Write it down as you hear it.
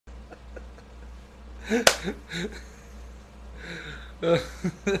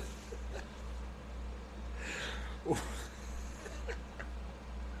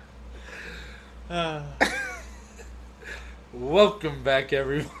Welcome back,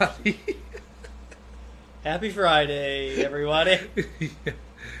 everybody. Happy Friday, everybody.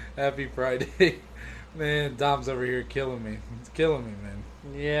 Happy Friday. Man, Dom's over here killing me. It's killing me, man.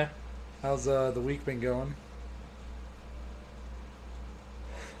 Yeah. How's the week been going?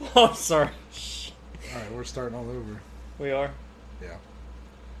 Oh, sorry. Alright, we're starting all over. We are? Yeah.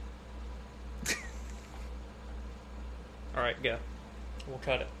 Alright, go. We'll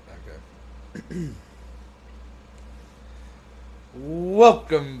cut it. Okay.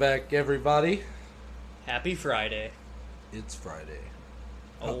 Welcome back, everybody. Happy Friday. It's Friday.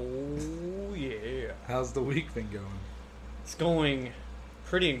 Oh, yeah. How's the week been going? It's going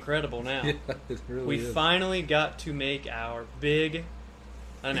pretty incredible now. Yeah, it really We is. finally got to make our big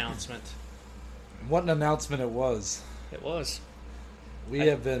announcement. What an announcement it was. It was. We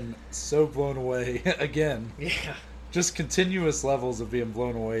have been so blown away again. Yeah. Just continuous levels of being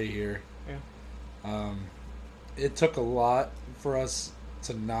blown away here. Yeah. It took a lot for us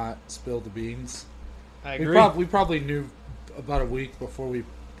to not spill the beans. I agree. We probably knew about a week before we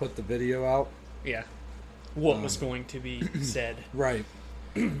put the video out. Yeah. What was going to be said. Right.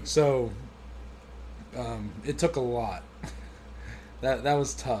 So, it took a lot. That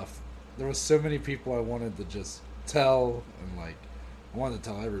was tough. There was so many people I wanted to just tell, and I wanted to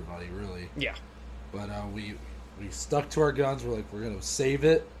tell everybody, really. Yeah. But we stuck to our guns. We're going to save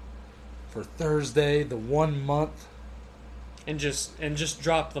it for Thursday, the 1 month, And just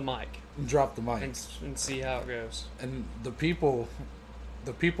drop the mic. and drop the mic. And see how it goes. And the people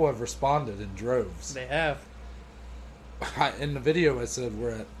have responded in droves. They have. In the video, I said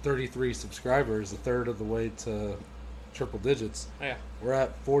we're at 33 subscribers, a third of the way to triple digits. Yeah. We're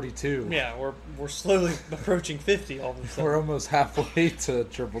at 42. Yeah, we're slowly approaching 50 all of a sudden. We're almost halfway to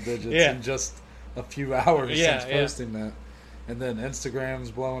triple digits Yeah. in just a few hours Yeah, since yeah. posting that. And then Instagram's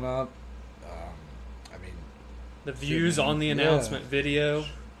blowing up. The views on the announcement video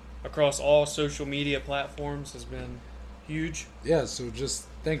across all social media platforms has been huge. Yeah, so just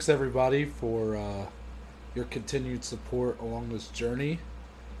thanks everybody for your continued support along this journey.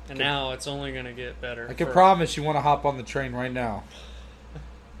 And now it's only going to get better. I can promise you want to hop on the train right now.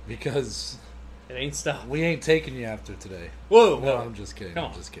 Because It ain't stopped. we ain't taking you after today. Whoa, No, whoa. I'm just kidding. Come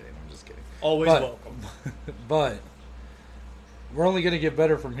I'm on. just kidding. Always But- welcome. But we're only going to get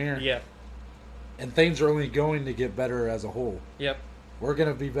better from here. Yep. And things are only going to get better as a whole. Yep. We're going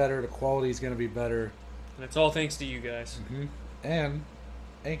to be better. The quality's going to be better. And it's all thanks to you guys. Mm-hmm. And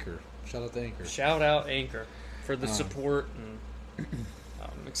Anchor. Shout out to Anchor. Shout out Anchor for the Um, support. And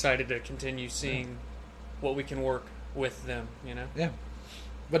I'm excited to continue seeing what we can work with them, you know? Yeah.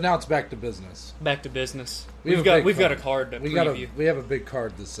 But now it's back to business. Back to business. We have We've got a card to we preview. we have a big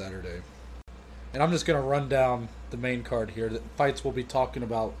card this Saturday. And I'm just going to run down the main card here. The fights we'll be talking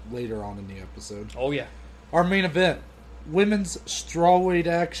about later on in the episode. Oh, yeah. Our main event, women's strawweight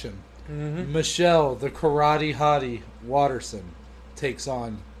action. Mm-hmm. Michelle, the karate hottie, Watterson, takes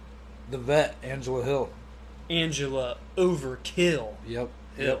on the vet, Angela Hill. Angela Overkill Yep.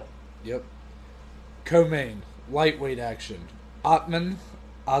 Hill. Yep. Co-main, lightweight action. Atman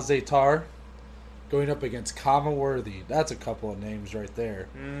Azetar going up against Kama Worthy. That's a couple of names right there.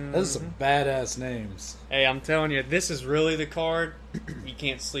 Those are some badass names. Hey, I'm telling you, this is really the card. You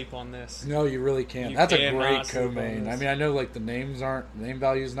can't sleep on this. No, you really can't. You That's a cannot great sleep on co-main. this. I mean, I know the name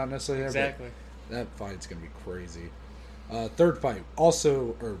value's not necessarily there, Exactly. but that fight's gonna be crazy. Third fight,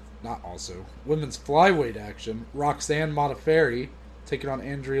 women's flyweight action. Roxanne Modafferi taking on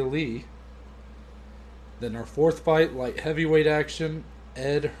Andrea Lee. Then our fourth fight, light heavyweight action.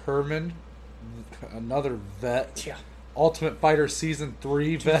 Ed Herman, another vet. Yeah. Ultimate Fighter Season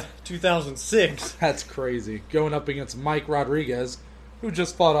 3 vet. 2006. That's crazy. Going up against Mike Rodriguez, who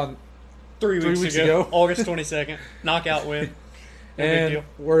just fought on 3 3 weeks, weeks ago. ago. August 22nd. Knockout win. No big And deal.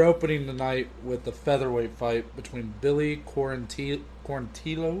 we're opening the night with the featherweight fight between Billy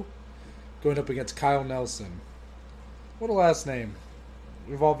Quarantillo going up against Kyle Nelson. What a last name.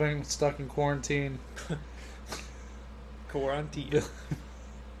 We've all been stuck in quarantine. Quarantine.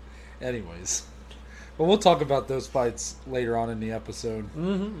 Anyways. But we'll talk about those fights later on in the episode.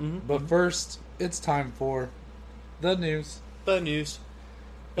 But first, it's time for the news. The news.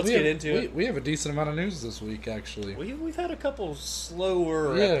 Let's get into it. We have a decent amount of news this week, actually. We've had a couple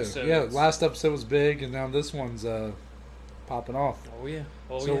slower Yeah, episodes. yeah. Last episode was big, and now this one's popping off. Oh, yeah.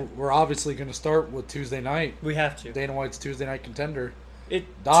 Oh, So yeah. we're obviously going to start with Tuesday night. We have to. Dana White's Tuesday Night Contender.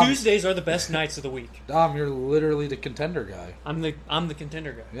 Dom. Tuesdays are the best nights of the week. Dom, you're literally the contender guy. I'm the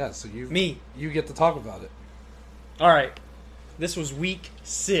contender guy. Yeah, so Me. You get to talk about it. All right. This was week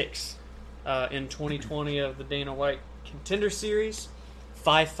 6 in 2020 of the Dana White Contender Series.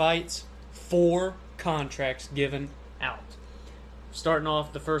 5 fights, 4 contracts given out. Starting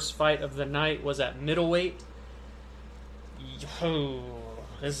off, the first fight of the night was at middleweight. Oh,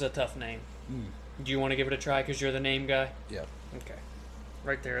 this is a tough name. Do you want to give it a try because you're the name guy? Yeah. Okay.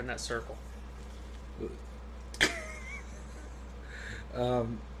 Right there in that circle.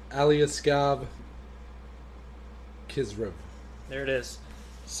 Aliaskhab Khizrov. There it is.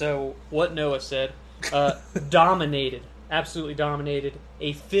 So, what Noah said, dominated, absolutely dominated,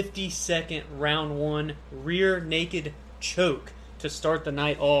 a 50-second round 1 rear naked choke to start the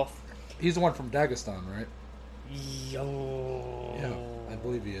night off. He's the one from Dagestan, right? Yo. Yeah, I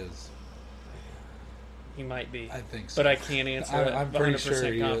believe he is. He might be. I think so. But I can't answer that. I'm pretty 100% sure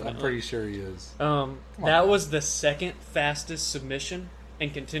he is. I'm confidently. pretty sure he is. That was the second fastest submission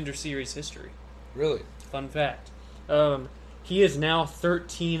in Contender Series history. Really? Fun fact. He is now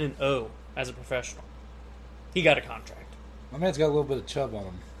 13-0 as a professional. He got a contract. My man's got a little bit of chub on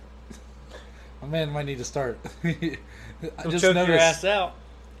him. My man might need to start. He'll choke your ass out.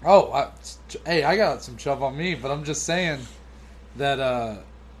 Oh, hey, I got some chub on me, but I'm just saying that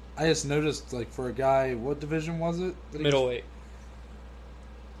I just noticed, like, for a guy, what division was it? Middleweight.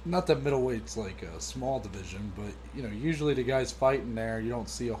 Not that middleweight's like a small division, but you know, usually the guys fighting there, you don't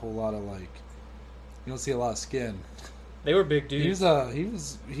see a whole lot of you don't see a lot of skin. They were big dudes.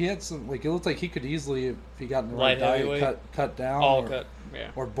 He had some, like, it looked like he could easily, if he got in the right Light diet, heavyweight? cut down, All cut. Yeah.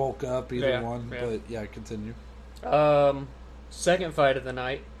 or bulk up, either one. Yeah. But yeah, continue. Second fight of the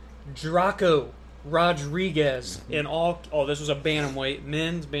night, Draco Rodriguez in all. Oh, this was a bantamweight,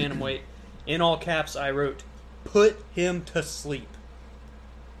 men's bantamweight. In all caps, I wrote, "Put him to sleep!"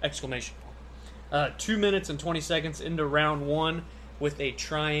 Exclamation point. 2 minutes and 20 seconds into round 1 with a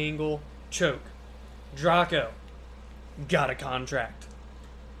triangle choke. Draco got a contract.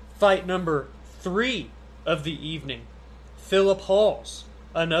 Fight number 3 of the evening, Philip Halls,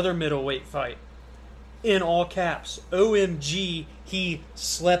 another middleweight fight. In all caps, OMG, he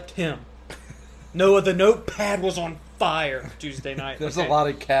slept him. Noah, the notepad was on fire Tuesday night. There's a lot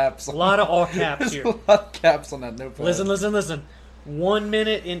of caps. A lot of all caps here. There's a lot of caps on that notepad. Listen. 1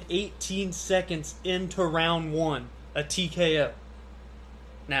 minute and 18 seconds into round 1, a TKO.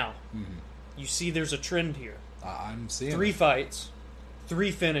 Now, you see there's a trend here. I'm seeing 3 it. fights,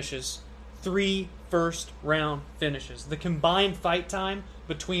 3 finishes, 3 first round finishes. The combined fight time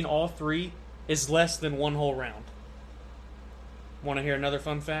between all 3 is less than 1 whole round. Want to hear another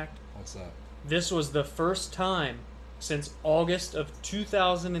fun fact? What's that? This was the first time since August of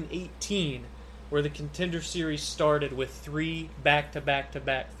 2018 where the Contender Series started with 3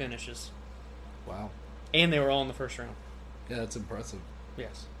 back-to-back-to-back finishes. Wow. And they were all in the first round. Yeah, that's impressive.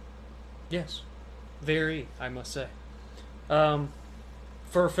 Yes. Very, I must say.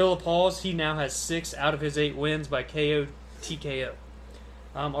 For Philip Halls, he now has 6 out of his 8 wins by KO, TKO.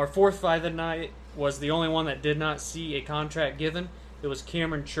 Our fourth fight of the night was the only one that did not see a contract given. It was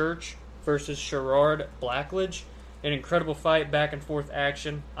Cameron Church versus Sherrard Blackledge. An incredible fight, back and forth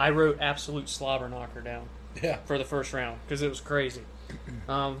action. I wrote absolute slobber knocker down for the first round because it was crazy.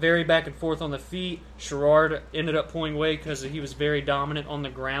 Very back and forth on the feet. Sherrard ended up pulling away because he was very dominant on the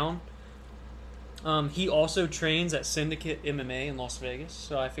ground. He also trains at Syndicate MMA in Las Vegas,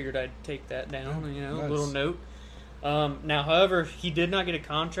 so I figured I'd take that down, Nice. a little note. Now, however, he did not get a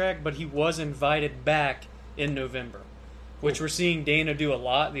contract, but he was invited back in November, which we're seeing Dana do a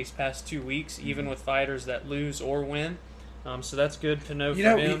lot these past 2 weeks, even with fighters that lose or win. So that's good to know for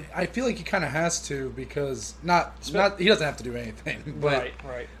him. I feel like he kind of has to because not he doesn't have to do anything. But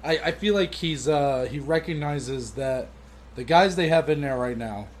Right. I feel like he recognizes that the guys they have in there right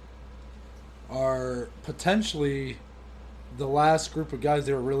now are potentially the last group of guys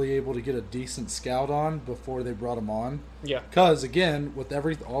they were really able to get a decent scout on before they brought him on. Yeah. Because again, with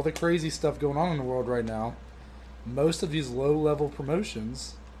all the crazy stuff going on in the world right now, most of these low-level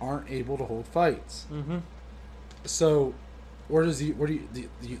promotions aren't able to hold fights. Mm-hmm. So,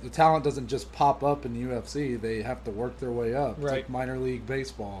 the talent doesn't just pop up in the UFC. They have to work their way up. It's Right. like minor league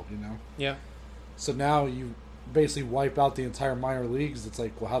baseball, Yeah. So now you basically wipe out the entire minor leagues. It's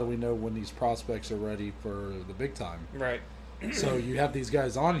like, well, how do we know when these prospects are ready for the big time? Right. So you have these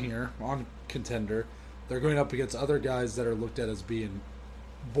guys on here, on Contender. They're going up against other guys that are looked at as being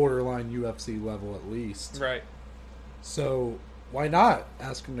borderline UFC level at least. Right. So why not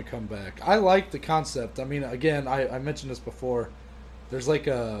ask him to come back? I like the concept. I mean, again, I mentioned this before. There's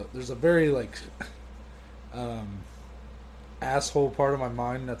a very asshole part of my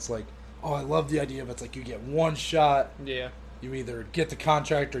mind that's like, oh, I love the idea of it's like you get one shot. Yeah. You either get the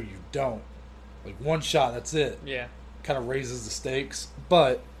contract or you don't. Like one shot, that's it. Yeah. Kind of raises the stakes,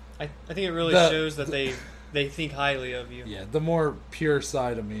 but I think it really shows that they think highly of you. yeah, the more pure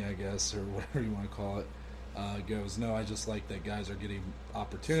side of me, I guess, or whatever you want to call it, goes, no, I just like that guys are getting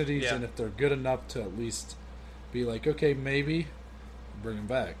opportunities, Yeah. and if they're good enough to at least be like, okay, maybe bring them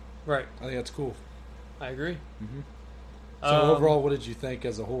back. Right. I think that's cool. I agree. Mm-hmm. So overall, what did you think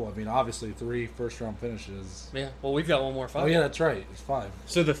as a whole? I mean, obviously 3 first-round finishes. Yeah. Well, we've got one more fight. Oh yeah, that's right. It's 5.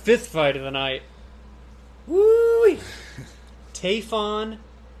 So the 5th fight of the night. Woo! Tayfon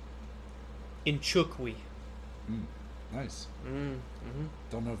Nchukwi. Nice. Mm-hmm.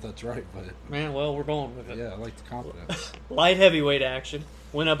 Don't know if that's right, but Man, well, we're going with it. yeah, I like the confidence. Light heavyweight action.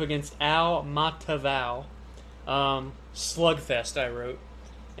 Went up against Al Matavao. Slugfest, I wrote.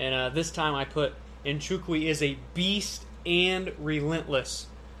 And this time I put Nchukwi is a beast and relentless.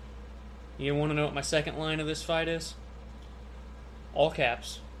 You want to know what my second line of this fight is? All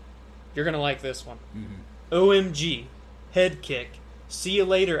caps. You're going to like this one. Mm-hmm. OMG. Head kick. See you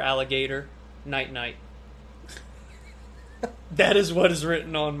later, alligator. Night night. That is what is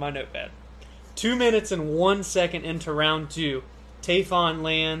written on my notepad. 2 minutes and 1 second into round 2, Tayfon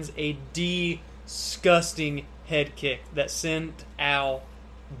lands a disgusting head kick that sent Al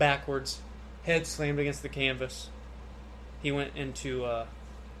backwards, head slammed against the canvas. He went into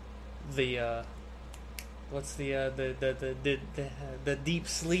the deep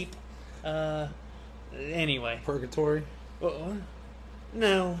sleep. Anyway, Purgatory.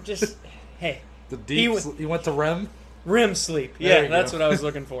 No, just hey. The deep. You went to REM. REM sleep. There Yeah, you that's go. what I was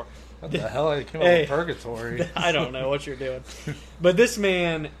looking for. What the hell? I came up Hey. with purgatory. I don't know what you're doing. But this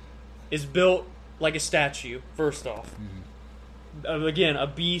man is built like a statue, first off. Again, a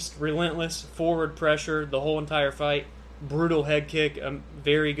beast, relentless, forward pressure, the whole entire fight. Brutal head kick,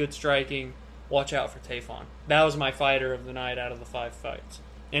 very good striking. Watch out for Tayfon. That was my fighter of the night out of the 5 fights.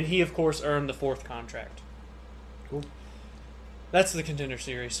 And he, of course, earned the 4th contract. Cool. That's the Contender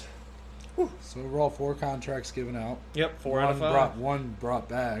Series. So overall, 4 contracts given out. Yep, 4 out of 5. One brought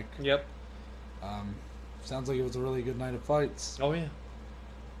back. Yep. Sounds like it was a really good night of fights Oh, yeah.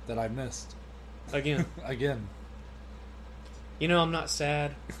 that I missed. Again. Again. You know, I'm not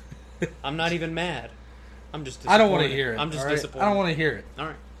sad. I'm not even mad. I'm just I disappointed. don't want to hear it. I'm just all right? disappointed. I don't want to hear it. All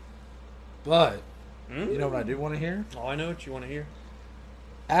right. But, you know what I do want to hear? Oh, I know what you want to hear.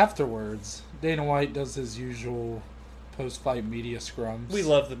 Afterwards, Dana White does his usual post-fight media scrums. We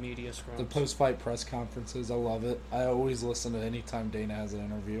love the media scrums. the post-fight press conferences. I love it. I always listen to any time Dana has an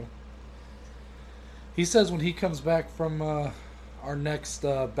interview. He says when he comes back from our next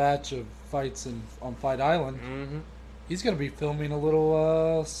batch of fights on Fight Island, Mm-hmm. he's going to be filming a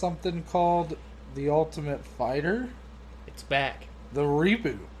little something called The Ultimate Fighter, It's back. the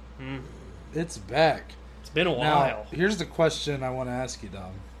reboot. Mm. It's back. It's been a Now, while. here's the question I want to ask you,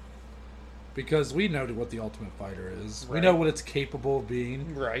 Dom. Because we know what The Ultimate Fighter is. We Right. know what it's capable of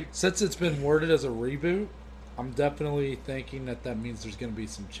being. Right. Since it's been worded as a reboot, I'm definitely thinking that means there's going to be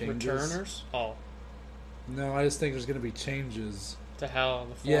some changes. Returners? Oh, No, I just think there's going to be changes. to how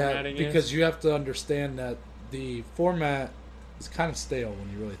the Yeah, formatting because is? you have to understand that the format is kind of stale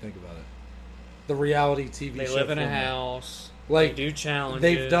when you really think about it. The reality TV They show live in a format. house. Like, they do challenges.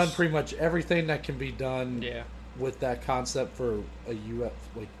 They've done pretty much everything that can be done Yeah. with that concept for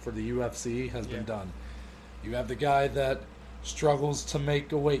for the UFC has Yeah. been done. You have the guy that struggles to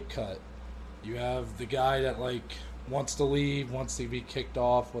make a weight cut. You have the guy that wants to leave, wants to be kicked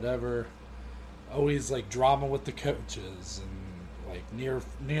off, whatever. Always drama with the coaches and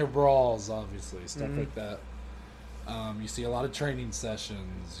near brawls, obviously, stuff Mhm. like that. You see a lot of training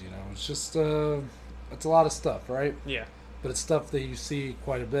sessions. It's just it's a lot of stuff, right? Yeah. But it's stuff that you see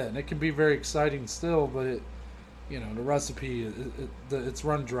quite a bit, and it can be very exciting still. But the recipe, it's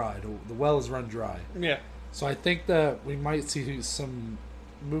run dry. The well is run dry. Yeah. So I think that we might see some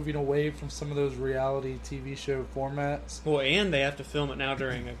moving away from some of those reality TV show formats. Well, and they have to film it now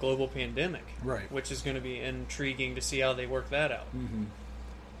during a global pandemic. Right. Which is going to be intriguing to see how they work that out. Mm-hmm.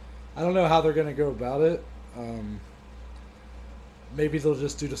 I don't know how they're going to go about it. Maybe they'll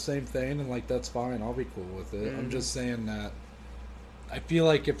just do the same thing, and that's fine. I'll be cool with it. I'm Mhm. just saying that I feel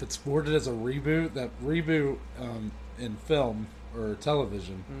like if it's worded as a reboot, that reboot in film or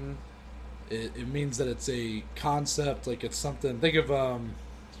television, Mm-hmm. it means that it's a concept, it's something. Think of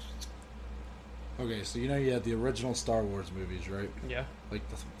okay, so you had the original Star Wars movies, right? Yeah. Like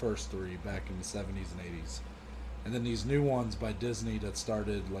the first 3 back in the 70s and 80s, and then these new ones by Disney that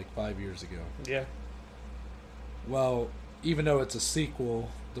started 5 years ago. Yeah. Well, even though it's a sequel,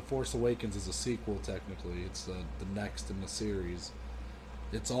 The Force Awakens is a sequel technically. It's the next in the series.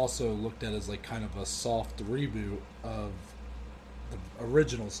 It's also looked at as like kind of a soft reboot of the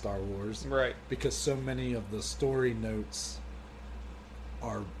original Star Wars, Right. because so many of the story notes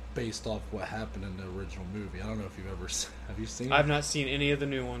are based off what happened in the original movie. I don't know if you've ever have you seen I've it? not seen any of the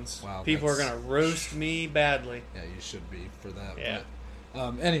new ones. Wow, People are that's- gonna roast me badly. Yeah, you should be for that. Yeah.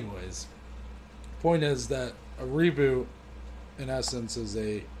 But, anyways, point is that a reboot, in essence, is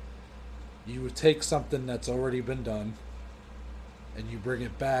you would take something that's already been done, and you bring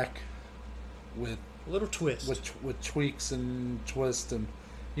it back with A little twist. with tweaks and twists, and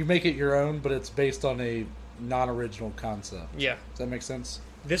you make it your own, but it's based on a non-original concept. Yeah. Does that make sense?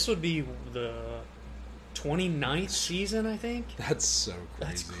 This would be the 29th season, I think. That's so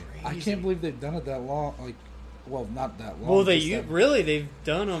crazy. That's I crazy. can't believe they've done it that long. Like, well, not that long. Well, just that- really they've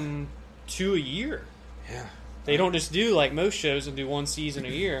done them 2 a year. yeah. They don't just do like most shows and do one season a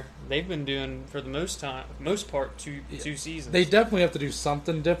year. They've been doing for the most part two seasons. They definitely have to do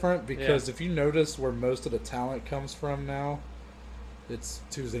something different, because if you notice where most of the talent comes from now, it's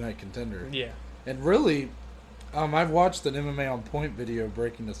Tuesday Night Contender. Yeah. And really, I've watched an MMA on Point video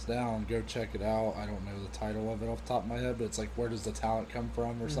breaking this down. Go check it out. I don't know the title of it off the top of my head, but it's like, where does the talent come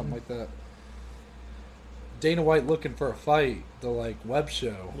from, or something like that. Dana White Looking for a Fight, the like web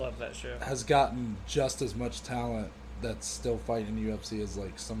show, Love that show. has gotten just as much talent that's still fighting in UFC as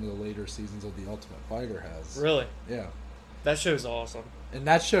like some of the later seasons of The Ultimate Fighter has. Really? Yeah. That show's awesome. In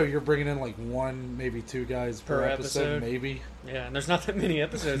that show, you're bringing in like one, maybe two guys per Per episode, episode. maybe. Yeah, and there's not that many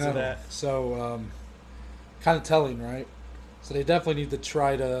episodes of that. So, kind of telling, right? So they definitely need to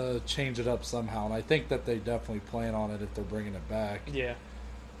try to change it up somehow, and I think that they definitely plan on it if they're bringing it back. Yeah.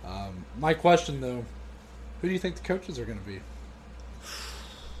 My question, though, who do you think the coaches are going to be?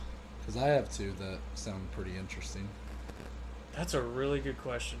 Because I have two that sound pretty interesting. That's a really good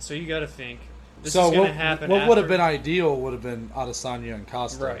question. So you got to think. This so is going what, to happen what would have after- been ideal would have been Adesanya and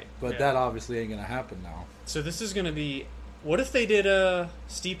Costa, Right, but yeah. that obviously ain't going to happen now. So this is going to be... What if they did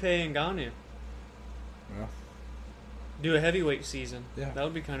Stipe and Ngannou? Yeah. Do a heavyweight season. Yeah. That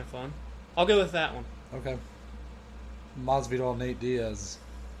would be kind of fun. I'll go with that one. Okay. Masvidal, Nate Diaz.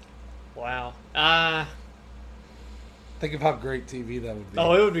 Wow. Think of how great TV that would be.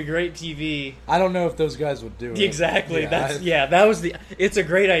 Oh, it would be great TV. I don't know if those guys would do it. Exactly. Yeah, That was the... It's a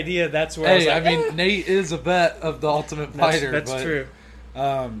great idea. That's where I was Hey, like, I mean, Nate is a vet of the Ultimate Fighter. That's but, true.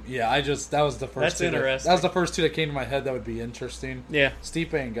 Yeah, that was the first. That's two interesting. That was the first two that came to my head that would be interesting. Yeah.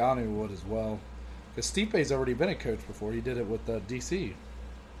 Stipe and Ngannou would as well, because Stipe's already been a coach before. He did it with DC.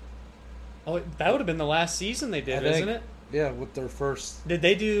 Oh, that would have been the last season they did, I think- isn't it? Yeah, with their first. Did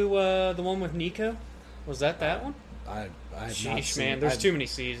they do the one with Nico? Was that one? I have not Sheesh, seen. man. There's I've- too many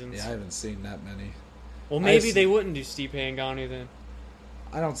seasons. Yeah, I haven't seen that many. Well, maybe see- they wouldn't do Stipe and Ngannou then.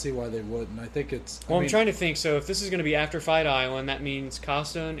 I don't see why they wouldn't. I think it's. Well, I I'm trying to think. So if this is going to be after Fight Island, that means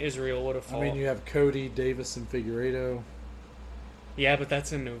Costa and Israel would have I fought. mean, you have Cody, Davis, and Figueiredo. Yeah, but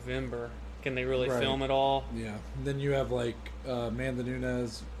that's in November. Can they really Right. film it all? Yeah. And then you have like Amanda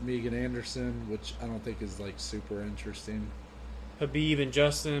Nunes, Megan Anderson, which I don't think is like super interesting. Habib and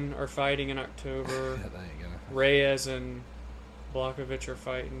Justin are fighting in October. That ain't gonna happen Reyes and Blachowicz are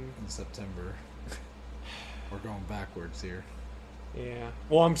fighting. in September. We're going backwards here. Yeah.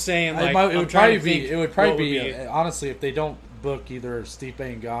 Well, I'm saying like it I'm would trying probably to be. think It would what probably would be. Honestly, if they don't book either Stipe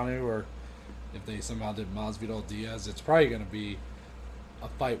and Ngannou, or if they somehow did Masvidal Diaz, it's probably going to be a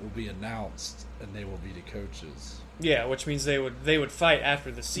fight will be announced and they will be the coaches. Yeah, which means they would fight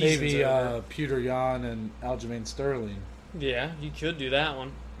after the season's Maybe over. Peter Yan and Aljamain Sterling. Yeah, you could do that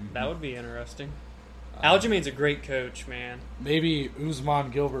one. Mm-hmm. That would be interesting. Aljamain's a great coach, man. Maybe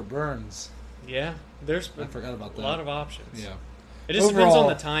Usman Gilbert Burns. Yeah, there's I forgot about a that. lot of options. Yeah. It just depends on Overall-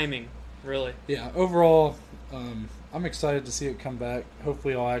 the timing, really. Yeah, overall, I'm excited to see it come back.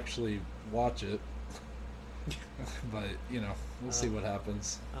 Hopefully, I'll actually watch it. But, we'll see what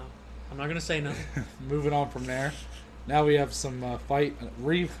happens. I'm not gonna say nothing. Moving on from there. Now we have some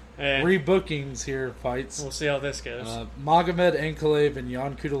rebookings here, fights. We'll see how this goes. Magomed Ankalaev and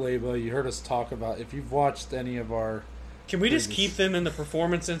Jan Kudaleba, you heard us talk about, if you've watched any of our... Can we just previous- keep them in the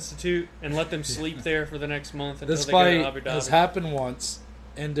Performance Institute and let them sleep there for the next month until This they go to fight Abu Dhabi? has happened once,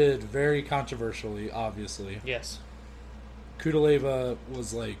 ended very controversially, obviously. Yes. Kudaleva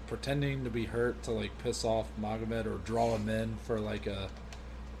was like pretending to be hurt to like piss off Magomed or draw him in for like a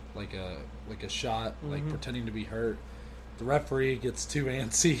shot, like pretending to be hurt. The referee gets too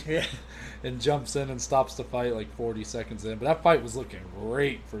antsy Yeah. and jumps in and stops the fight like 40 seconds in. But that fight was looking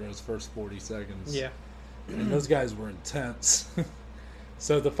great for those first 40 seconds. Yeah. And those guys were intense.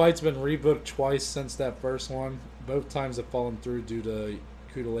 So the fight's been rebooked twice since that first one, both times have fallen through due to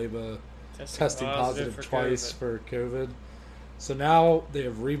Kudaleba testing positive for twice COVID. for COVID. So now they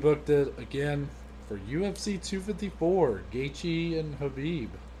have rebooked it again for UFC 254, Gaethje and Habib.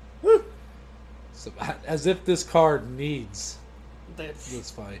 Woo! So, as if this card needs That's, this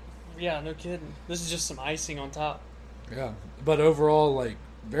fight. yeah, no kidding. This is just some icing on top. Yeah, but overall, like,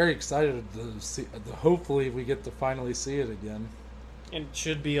 very excited to see. Hopefully, we get to finally see it again. And it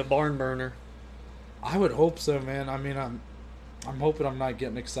should be a barn burner. I would hope so, man. I mean, I'm hoping I'm not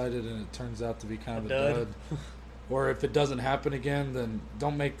getting excited and it turns out to be kind of a dud. Or if it doesn't happen again, then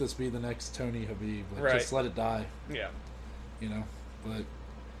don't make this be the next Tony Habib. Like, Right. Just let it die, Yeah. you know. But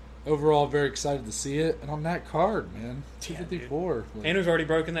overall, very excited to see it. And on that card, man, Yeah, 254. Like, And we've already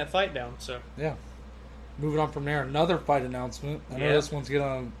broken that fight down, so yeah. Moving on from there, another fight announcement. I know Yeah. this one's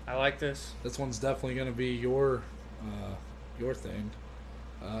I like this. This one's definitely gonna be your thing.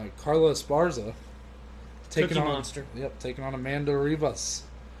 Carla Esparza Cookie on Monster. Yep, taking on Amanda Rivas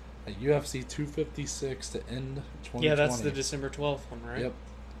at UFC 256 to end 2020. Yeah, that's the December 12th one, right? Yep.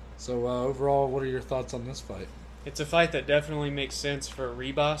 So overall, what are your thoughts on this fight? It's a fight that definitely makes sense for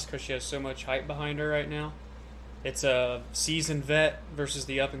Ribas because she has so much hype behind her right now. It's a seasoned vet versus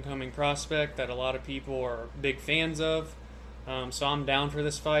the up-and-coming prospect that a lot of people are big fans of. So I'm down for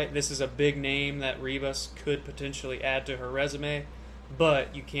this fight. This is a big name that Ribas could potentially add to her resume,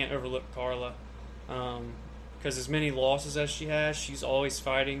 but you can't overlook Carla. Because as many losses as she has, she's always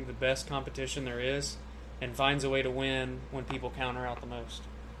fighting the best competition there is and finds a way to win when people count her out the most.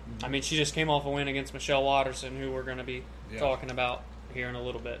 I mean, she just came off a win against Michelle Watterson, who we're going to be talking about here in a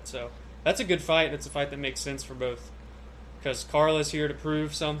little bit. So that's a good fight. It's a fight that makes sense for both. Because Carla's here to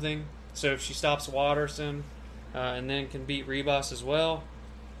prove something. So if she stops Watterson and then can beat Ribas as well,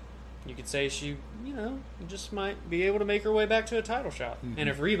 you could say she, just might be able to make her way back to a title shot. Mm-hmm. And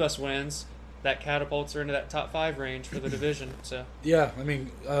if Ribas wins, that catapults her into that top 5 range for the division. So Yeah, I mean,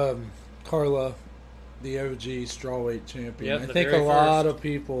 Carla, the OG strawweight champion. Yep, I the think a very lot first. of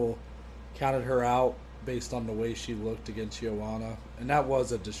people counted her out based on the way she looked against Joanna, and that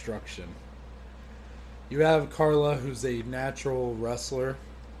was a destruction. You have Carla, who's a natural wrestler,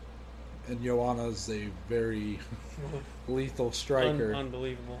 and Joanna's a very lethal striker.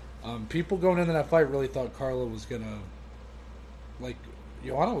 Unbelievable. People going into that fight really thought Carla was gonna,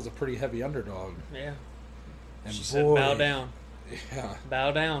 Joanna was a pretty heavy underdog. Yeah. And She said, bow down. Yeah.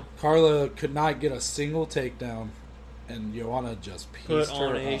 Bow down. Carla could not get a single takedown, and Joanna just pieced Put her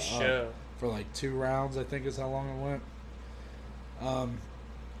on a up show. for like 2 rounds, I think is how long it went.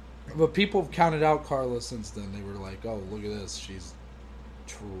 But people have counted out Carla since then. They were like, oh, look at this. She's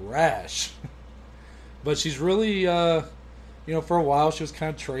trash. But she's really, for a while she was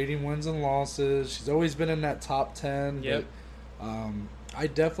kind of trading wins and losses. She's always been in that top 10. Yep. But, I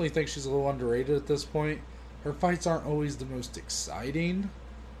definitely think she's a little underrated at this point. Her fights aren't always the most exciting,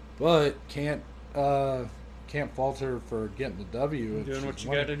 but can't fault her for getting the W. if Doing she's what you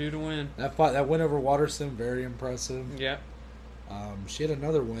winning. got to do to win. That win over Watterson, very impressive. Yeah. She had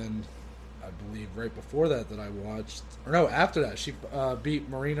another win, I believe, right before that I watched. Or no, after that, she beat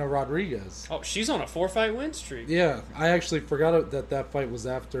Marina Rodriguez. Oh, she's on a 4-fight win streak. Yeah, I actually forgot that fight was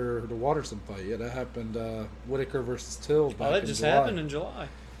after the Watterson fight. Yeah, that happened, Whitaker versus Till back Oh, that in just July. happened in July.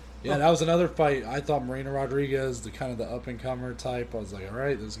 Yeah, that was another fight. I thought Marina Rodriguez, the kind of the up-and-comer type, I was like, all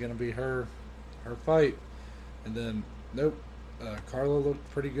right, this is going to be her fight. And then, nope, Carla looked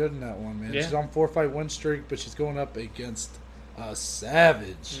pretty good in that one, man. Yeah. She's on 4-fight win streak, but she's going up against a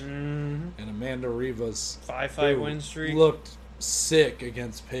savage. Mm-hmm. And Amanda Rivas 5-fight who win streak. looked sick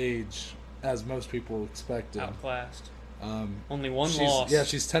against Paige, as most people expected. Outclassed. Um, Only one she's, loss. Yeah,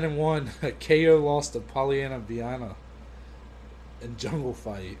 she's 10-1. KO lost to Polyana Viana in Jungle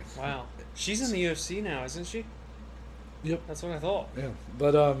Fight. Wow. She's in the UFC now, isn't she? Yep. That's what I thought. Yeah,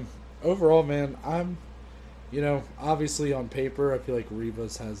 but overall, man, I'm, obviously on paper, I feel like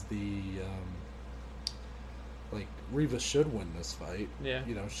Rivas has the, Rivas should win this fight. Yeah.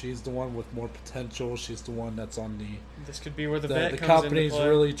 She's the one with more potential. She's the one that's on This could be where the the bet comes company's into play.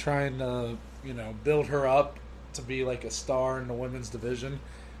 really trying to, build her up to be like a star in the women's division.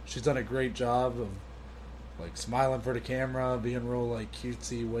 She's done a great job of smiling for the camera, being real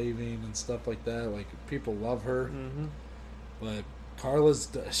cutesy, waving and stuff like that. People love her. Mm-hmm. But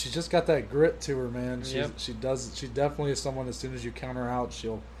she just got that grit to her, man. Yep. She definitely is someone, as soon as you count her out,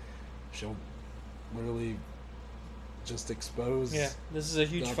 she'll literally just expose. Yeah, this is a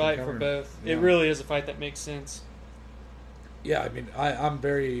huge the fight for up-and-comer. both. Yeah. It really is a fight that makes sense. Yeah, I mean, I'm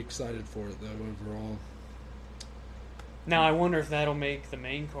very excited for it, though, overall. Now, I wonder if that'll make the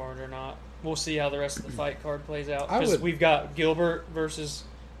main card or not. We'll see how the rest of the fight card plays out. I Because would- we've got Gilbert versus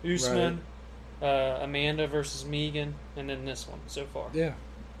Usman. Right. Amanda versus Megan, and then this one so far. Yeah,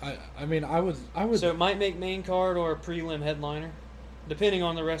 I mean, I would. So it might make main card or a prelim headliner, depending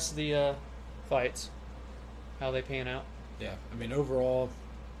on the rest of the fights, how they pan out. Yeah, I mean, overall,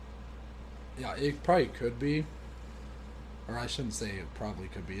 yeah, it probably could be, or I shouldn't say it probably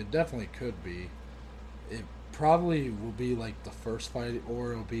could be. It definitely could be. It probably will be like the first fight,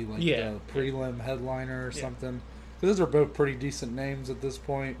 or it'll be like the prelim headliner or something. Those are both pretty decent names at this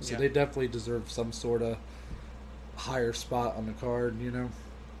point, so they definitely deserve some sort of higher spot on the card, you know.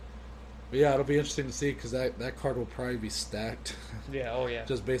 But yeah, it'll be interesting to see because that card will probably be stacked. Yeah, oh yeah.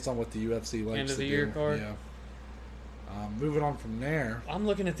 Just based on what the UFC likes End of to the do. year card. Yeah. Moving on from there. I'm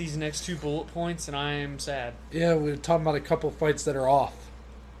looking at these next 2 bullet points and I'm sad. Yeah, we're talking about a couple fights that are off.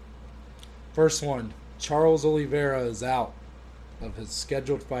 First one, Charles Oliveira is out of his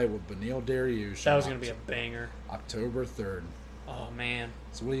scheduled fight with Beneil Dariush. That was going to be a banger. October 3rd. Oh, man.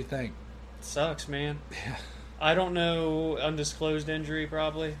 So what do you think? Sucks, man. Yeah. I don't know. Undisclosed injury,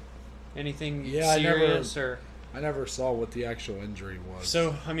 probably. Anything serious? I never saw what the actual injury was.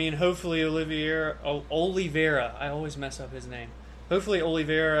 So, I mean, hopefully Oliveira, I always mess up his name. Hopefully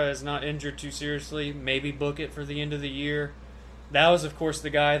Oliveira is not injured too seriously. Maybe book it for the end of the year. That was, of course, the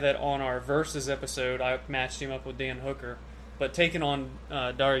guy that on our Versus episode, I matched him up with Dan Hooker. But taking on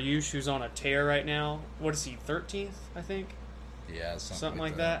Dariush, who's on a tear right now. What is he, 13th, I think? Yeah, something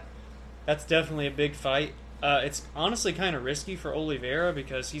like that. That's definitely a big fight. It's honestly kind of risky for Oliveira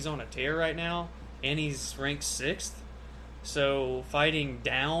because he's on a tear right now. And he's ranked 6th. So fighting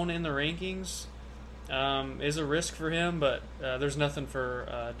down in the rankings is a risk for him, but there's nothing for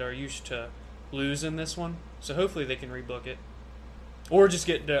Dariush to lose in this one. So hopefully they can rebook it. Or just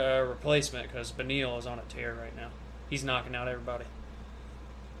get a replacement because Beneil is on a tear right now. He's knocking out everybody.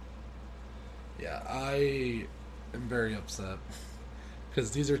 Yeah, I am very upset.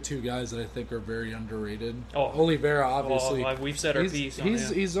 Because these are 2 guys that I think are very underrated. Oh, Oliveira, obviously, we've said our piece on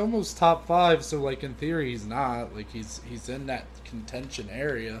him. He's almost top 5, so like in theory he's not. Like he's in that contention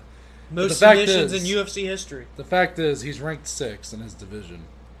area. Most submissions in UFC history. The fact is he's ranked 6th in his division,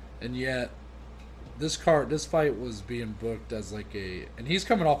 and yet this fight was being booked as like and he's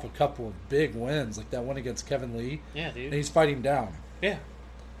coming off a couple of big wins, like that one against Kevin Lee. Yeah, dude. And he's fighting down. Yeah.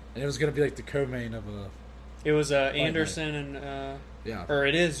 And it was going to be like the co-main of a. It was Anderson and. Yeah. Or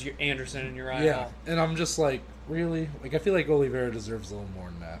it is Anderson and Uriah Yeah, Hall. and I'm just like, really? Like, I feel like Oliveira deserves a little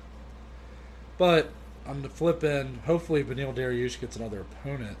more than that. But, on the flip end, hopefully Beneil Dariush gets another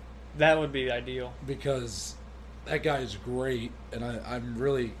opponent. That would be ideal. Because that guy is great, and I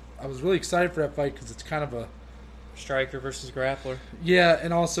was really excited for that fight because it's kind of a... Striker versus grappler. Yeah,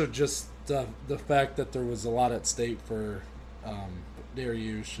 and also just the fact that there was a lot at stake for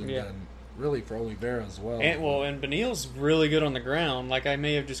Dariush and then... Really for Oliveira as well. And Beneil's really good on the ground. Like, I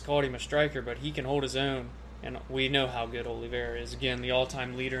may have just called him a striker, but he can hold his own. And we know how good Oliveira is. Again, the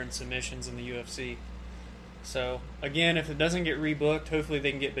all-time leader in submissions in the UFC. So, again, if it doesn't get rebooked, hopefully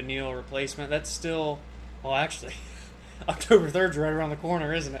they can get Beneil a replacement. That's still... Well, actually, October 3rd's right around the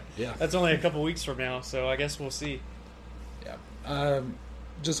corner, isn't it? Yeah. That's only a couple weeks from now, so I guess we'll see. Yeah.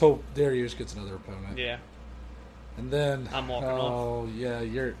 Just hope Dariush gets another opponent. Yeah. And then... I'm walking off. Oh,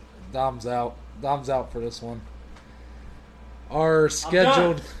 yeah, Dom's out. Dom's out for this one. Our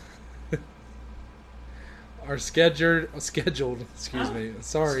scheduled, excuse me.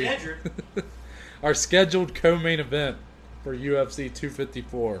 Sorry. Our scheduled co-main event for UFC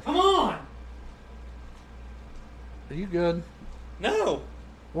 254. Come on! Are you good? No!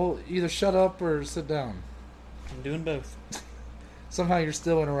 Well, either shut up or sit down. I'm doing both. Somehow you're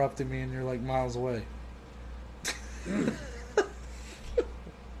still interrupting me and you're like miles away.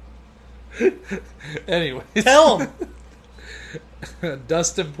 Anyways, tell him.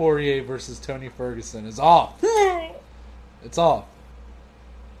 Dustin Poirier versus Tony Ferguson is off. It's off.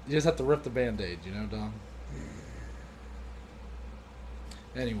 You just have to rip the Band-Aid, you know, Dom?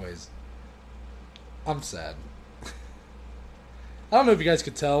 Anyways, I'm sad. I don't know if you guys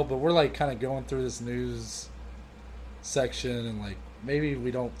could tell, but we're like kind of going through this news section and like maybe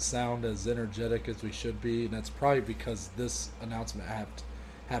we don't sound as energetic as we should be, and that's probably because this announcement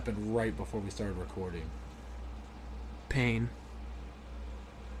happened right before we started recording. Pain.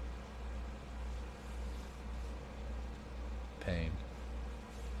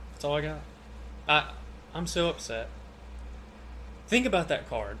 That's all I got. I'm so upset. Think about that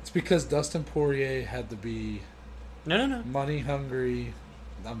card. It's because Dustin Poirier had to be no money hungry.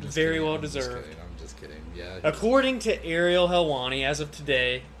 I'm just very kidding. well I'm deserved. I'm just kidding. Yeah. According to Ariel Helwani, as of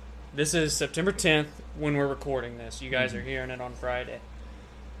today, this is September 10th when we're recording this. You guys are hearing it on Friday.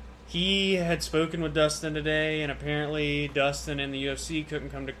 He had spoken with Dustin today, and apparently Dustin and the UFC couldn't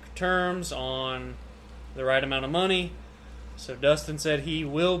come to terms on the right amount of money. So Dustin said he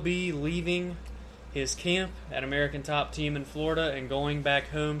will be leaving his camp at American Top Team in Florida and going back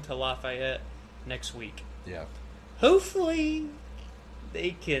home to Lafayette next week. Yeah. Hopefully,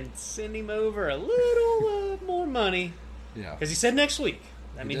 they can send him over a little more money. Yeah. Because he said next week.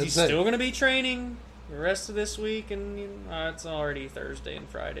 That He means did he's say. still going to be training the rest of this week, and it's already Thursday and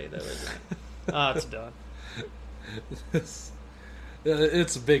Friday, though, isn't it? It's done.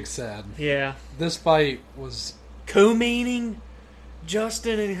 It's a big sad. Yeah. This fight was, Co-maining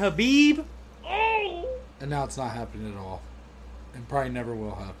Justin and Habib. Oh! and now it's not happening at all, and probably never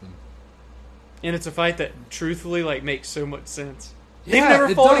will happen. And it's a fight that, truthfully, like, makes so much sense. They've Yeah, never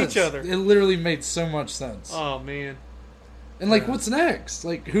it fought does. each other. It literally made so much sense. Oh, man. And like, yeah. what's next?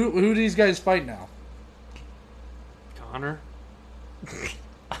 Like, who do these guys fight now? Connor?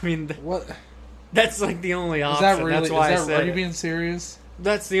 I mean, What that's like the only is option. that really? That's why I Are said you it. being serious?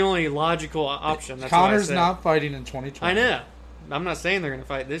 That's the only logical option. That's Connor's why I said not fighting in 2020. I know. I'm not saying they're going to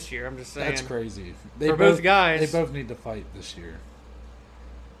fight this year. I'm just saying. That's crazy. For both guys. They both need to fight this year.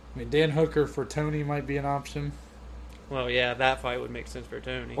 I mean, Dan Hooker for Tony might be an option. Well, yeah, that fight would make sense for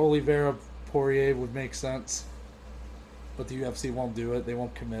Tony. Oliveira Poirier would make sense, but the UFC won't do it. They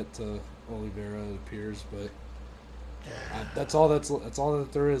won't commit to Oliveira, it appears. But that's all. That's all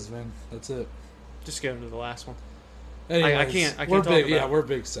that there is, man. That's it. Just go into the last one. Anyways, can't we're talk big. about Yeah, it. we're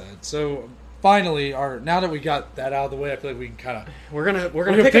big sad. So finally, now that we got that out of the way, I feel like we can kind of We're gonna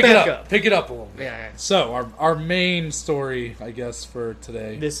pick it back up. Pick it up a little bit. Yeah. So our main story, I guess, for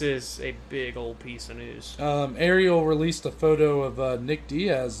today. This is a big old piece of news. Ariel released a photo of Nick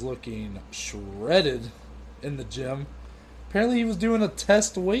Diaz looking shredded in the gym. Apparently, he was doing a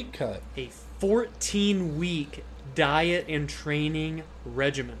test weight cut. A 14-week diet and training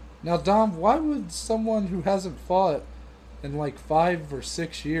regimen. Now, Dom, why would someone who hasn't fought in like 5 or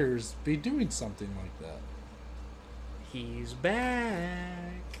 6 years be doing something like that? He's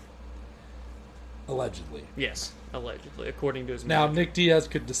back. Allegedly. Yes, allegedly, according to his Now, manager. Nick Diaz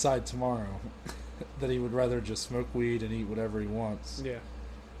could decide tomorrow that he would rather just smoke weed and eat whatever he wants. Yeah.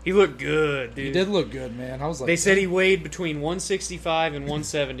 He looked good, dude. He did look good, man. I was like, They said he weighed between 165 and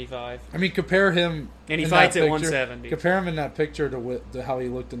 175. I mean, compare him. And he in fights that at picture- 170. Compare him in that picture to how he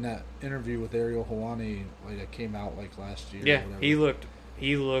looked in that interview with Ariel Helwani, like that came out like last year. Yeah, or whatever.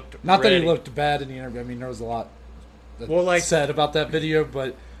 he looked Not ready. that he looked bad in the interview. I mean, there was a lot Well, said about that video,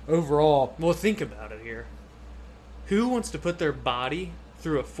 but overall, Well, think about it here. Who wants to put their body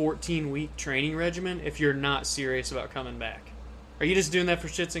through a 14-week training regimen if you're not serious about coming back? Are you just doing that for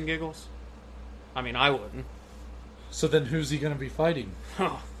shits and giggles? I mean, I wouldn't. so then who's he going to be fighting?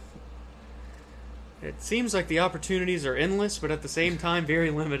 It seems like the opportunities are endless, but at the same time,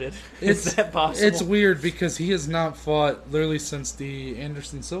 very limited. Is that possible? It's weird because he has not fought literally since the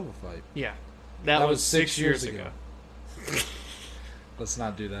Anderson Silva fight. Yeah. That was 6 years ago. Let's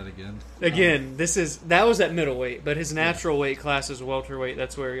not do that again. Again, that was at middleweight, but his natural weight class is welterweight.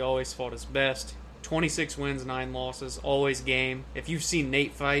 That's where he always fought his best. 26 wins, 9 losses, always game. If you've seen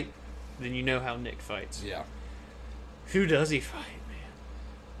Nate fight, then you know how Nick fights. Yeah. Who does he fight, man?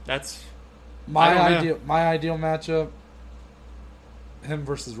 That's I My don't know. ideal matchup, him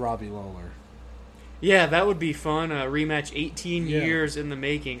versus Robbie Lawler. yeah, that would be fun. A rematch 18 Yeah. years in the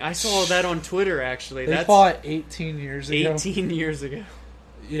making. I saw that on Twitter actually. They That's fought 18 years ago. 18 years ago.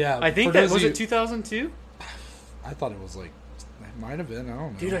 Yeah. I think for that those was of it you- 2002? I thought it was like, it might have been. I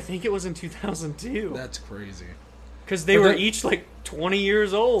don't know. Dude, I think it was in 2002. That's crazy. Because they For were the- each like 20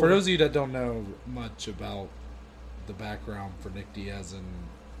 years old. For those of you that don't know much about the background for Nick Diaz and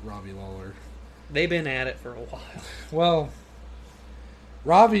Robbie Lawler, They've been at it for a while. well,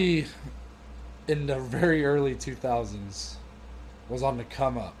 Robbie in the very early 2000s was on the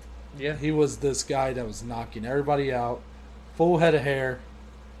come up. Yeah. He was this guy that was knocking everybody out, full head of hair,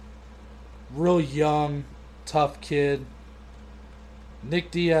 real young, tough kid.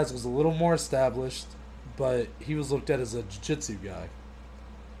 Nick Diaz was a little more established, but he was looked at as a jiu-jitsu guy.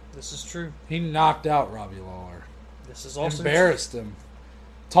 This is true. He knocked out Robbie Lawler, This is also embarrassed him,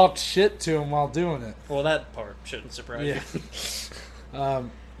 talked shit to him while doing it. true. Well, that part shouldn't surprise Yeah. you.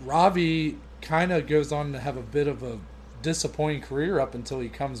 Robbie kind of goes on to have a bit of a disappointing career up until he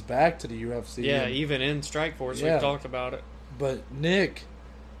comes back to the UFC. Yeah, and- even in Strikeforce, Yeah. we've talked about it. But Nick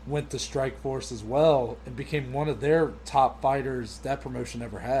went to Strikeforce as well and became one of their top fighters that promotion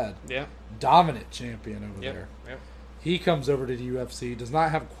ever had. Yeah. Dominant champion over Yep. there. Yep. He comes over to the UFC, does not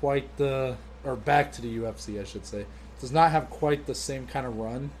have quite the, or back to the UFC, I should say, does not have quite the same kind of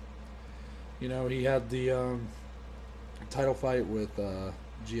run. You know, he had the title fight with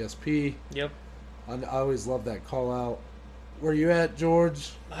GSP. Yep. I always love that call out. Where you at,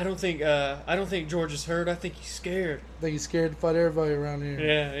 George? I don't think George is hurt. I think he's scared. I think he's scared to fight everybody around here.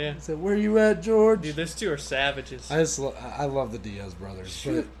 Yeah, yeah. He said, "Where you at, George?" Dude, those two are savages. I love the Diaz brothers,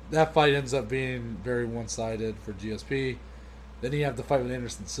 but that fight ends up being very one-sided for GSP. Then you have the fight with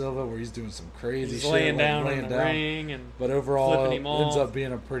Anderson Silva where he's doing some crazy He's shit, laying like down laying in the down. ring and But overall, flipping it him ends off. up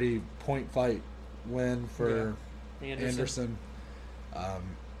being a pretty point fight win for Anderson.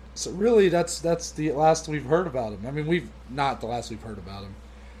 So really, that's the last we've heard about him. I mean, we've not the last we've heard about him.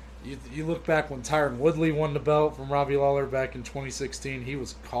 You look back when Tyron Woodley won the belt from Robbie Lawler back in 2016. He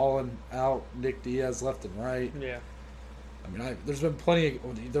was calling out Nick Diaz left and right. Yeah. I mean, there's been plenty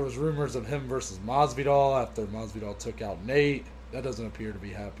of... There was rumors of him versus Masvidal after Masvidal took out Nate. That doesn't appear to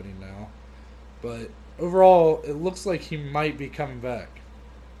be happening now. But overall, it looks like he might be coming back.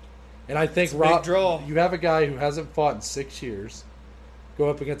 And I think big draw. You have a guy who hasn't fought in 6 years go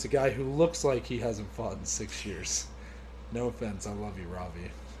up against a guy who looks like he hasn't fought in 6 years. No offense, I love you,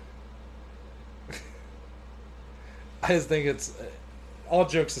 Robbie. I just think it's... all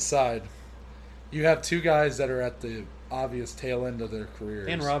jokes aside, you have two guys that are at the obvious tail end of their careers.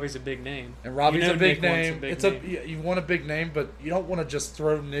 And Robbie's a big name. And Robbie's a big Nick name. wants a big name. You want a big name, but you don't want to just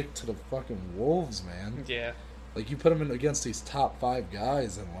throw Nick to the fucking wolves, man. Yeah. Like, you put him in against these top 5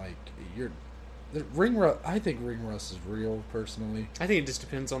 guys, and like the ring rust. I think ring rust is real, personally. I think it just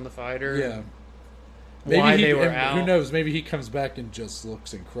depends on the fighter. Yeah. Why they were and out. Who knows? Maybe he comes back and just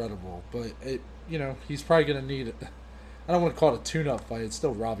looks incredible. But he's probably going to need it. I don't want to call it a tune-up fight. It's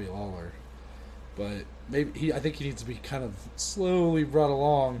still Robbie Lawler. But I think he needs to be kind of slowly brought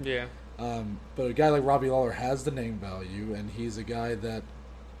along. Yeah. But a guy like Robbie Lawler has the name value, and he's a guy that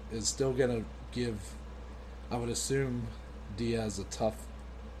is still going to give, I would assume, Diaz a tough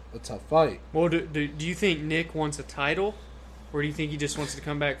fight. Well, do you think Nick wants a title, or do you think he just wants to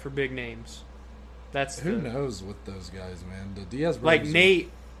come back for big names? Who knows with those guys, man. The Diaz brothers, like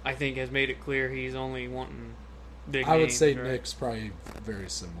Nate, I think, has made it clear he's only wanting big names. I would say right? Nick's probably very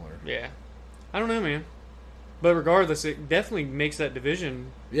similar. Yeah. I don't know, man. But regardless, it definitely makes that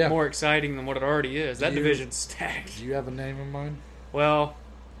division more exciting than what it already is. That division's stacked. Do you have a name in mind? Well,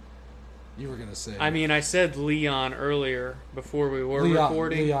 you were going to say... I mean, I said Leon earlier before we were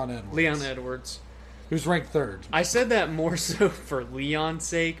recording. Leon Edwards. Edwards. Who's ranked 3rd. I said that more so for Leon's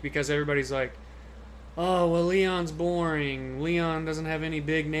sake because everybody's like, oh, well, Leon's boring. Leon doesn't have any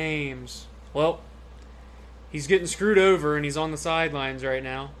big names. Well, he's getting screwed over and he's on the sidelines right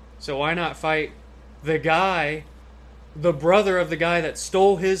now. So why not fight the brother of the guy that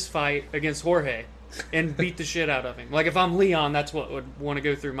stole his fight against Jorge and beat the shit out of him? Like, if I'm Leon, that's what would want to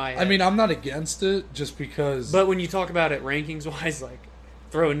go through my head. I mean, I'm not against it just because... But when you talk about it rankings-wise, like,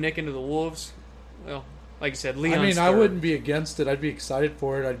 throwing Nick into the wolves, well, like you said, Leon's I mean, I third. wouldn't be against it. I'd be excited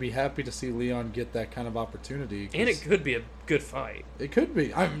for it. I'd be happy to see Leon get that kind of opportunity. And it could be a good fight. It could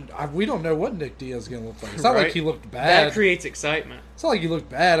be. We don't know what Nick Diaz is going to look like. It's not like he looked bad. That creates excitement. It's not like he looked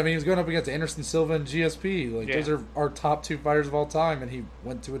bad. I mean, he was going up against Anderson Silva and GSP. Like, those are our top 2 fighters of all time, and he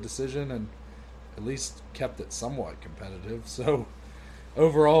went to a decision and at least kept it somewhat competitive. So,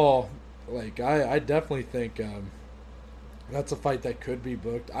 overall, like, I definitely think that's a fight that could be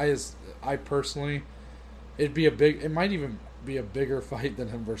booked. I personally, it might even be a bigger fight than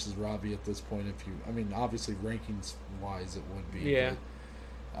him versus Robbie at this point. Obviously rankings wise, it would be. Yeah.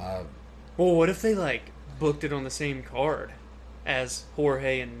 But, well, what if they booked it on the same card as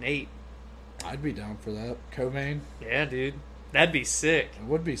Jorge and Nate? I'd be down for that. Co-main. Yeah, dude, that'd be sick. It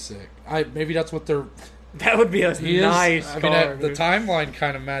would be sick. Maybe that's what they're. That would be a nice card. The timeline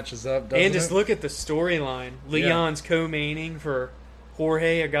kind of matches up, doesn't it? And just look at the storyline. Leon's co-maining for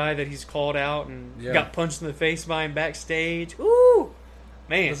Jorge, a guy that he's called out and got punched in the face by him backstage. Ooh,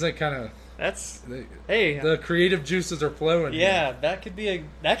 man, doesn't it kind of? The creative juices are flowing. Yeah, that could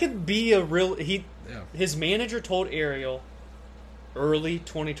be a real. His manager told Ariel early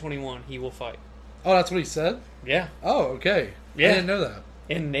 2021 he will fight. Oh, that's what he said? Yeah. Oh, okay. Yeah. I didn't know that.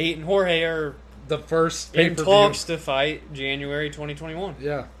 And Nate and Jorge are the first in talks to fight January 2021.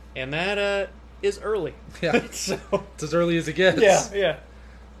 Yeah. And that is early. Yeah. So it's as early as it gets. Yeah.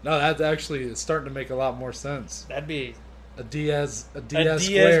 No, that actually is starting to make a lot more sense. That'd be a Diaz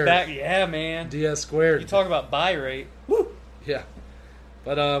squared. Back, yeah, man. Diaz squared. You talk about buy rate. Woo. Yeah.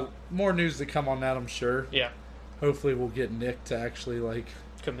 But more news to come on that, I'm sure. Yeah. Hopefully we'll get Nick to actually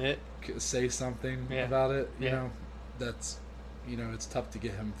commit, say something about it. You know, that's it's tough to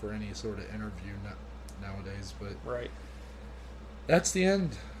get him for any sort of interview nowadays. But that's the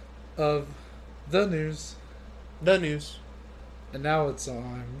end of the news. And now it's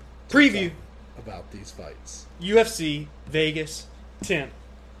on preview about these fights. UFC Vegas 10.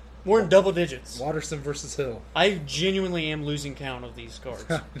 We're in double digits. Watterson versus Hill. I genuinely am losing count of these cards.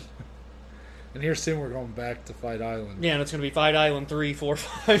 And here soon we're going back to Fight Island. Yeah, and it's going to be Fight Island 3, 4,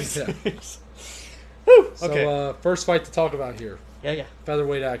 5, 6. Woo! Okay. So, first fight to talk about here. Yeah.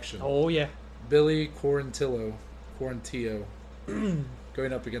 Featherweight action. Oh, yeah. Billy Quarantillo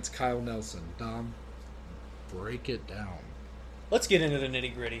going up against Kyle Nelson. Dom, break it down. Let's get into the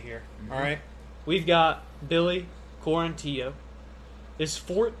nitty-gritty here, all right? We've got Billy Quarantillo. Is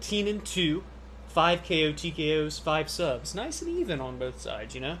 14-2, 5 KO, TKOs, 5 subs. Nice and even on both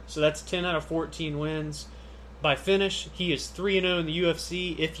sides, you know? So that's 10 out of 14 wins. By finish, he is 3-0 in the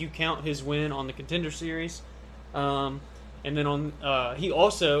UFC if you count his win on the Contender Series. And then he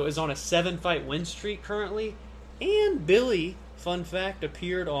also is on a 7-fight win streak currently. And Billy, fun fact,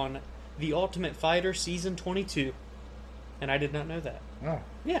 appeared on The Ultimate Fighter Season 22. And I did not know that. Oh.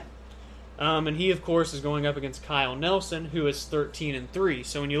 Yeah. And he, of course, is going up against Kyle Nelson, who is 13-3.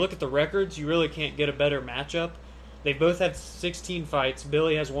 So when you look at the records, you really can't get a better matchup. They both had 16 fights.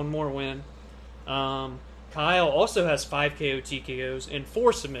 Billy has 1 more win. Kyle also has 5 KO TKOs and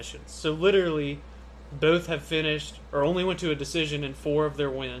 4 submissions. So literally, both have finished or only went to a decision in 4 of their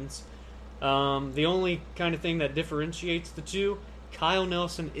wins. The only kind of thing that differentiates the two, Kyle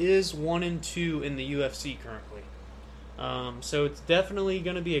Nelson is 1-2 in the UFC currently. So it's definitely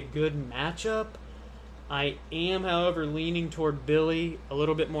going to be a good matchup. I am, however, leaning toward Billy, a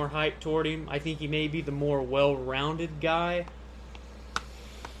little bit more hype toward him. I think he may be the more well-rounded guy.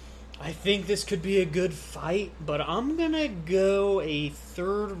 I think this could be a good fight, but I'm going to go a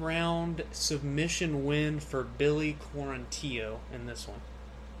 3rd round submission win for Billy Quarantillo in this one.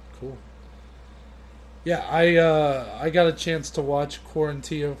 Cool. Yeah, I got a chance to watch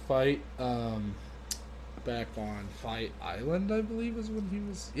Quarantillo fight back on Fight Island, I believe is when he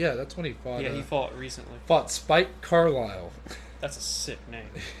was... Yeah, that's when he fought. Yeah, he fought recently. Fought Spike Carlisle. That's a sick name.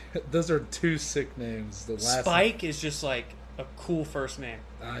 Those are 2 sick names. The last Spike is just like a cool first name.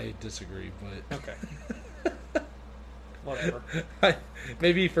 I disagree, but... Okay. Whatever.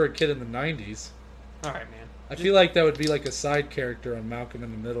 Maybe for a kid in the 90s. Alright, man. I feel like that would be like a side character on Malcolm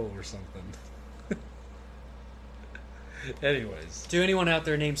in the Middle or something. Anyways. To anyone out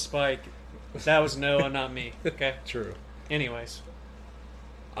there named Spike, that was Noah, not me. Okay? True. Anyways.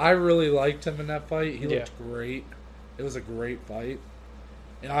 I really liked him in that fight. He Yeah. looked great. It was a great fight.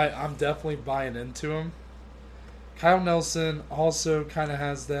 And I'm definitely buying into him. Kyle Nelson also kind of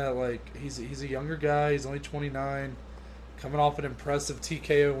has that, like, he's a younger guy. He's only 29. Coming off an impressive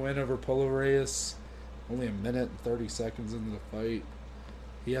TKO win over Polo Reyes. Only a minute and 30 seconds into the fight.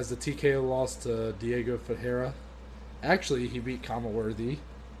 He has the TKO loss to Diego Ferreira. Actually, he beat Kamaworthy.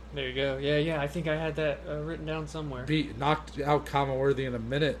 There you go. Yeah. I think I had that written down somewhere. Knocked out Kamaworthy in a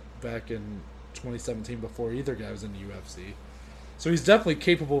minute back in 2017 before either guy was in the UFC. So he's definitely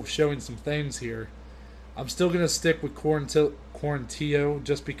capable of showing some things here. I'm still going to stick with Quarantillo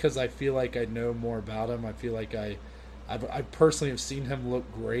just because I feel like I know more about him. I feel like I personally have seen him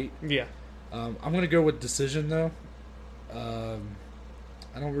look great. Yeah. I'm going to go with decision, though. I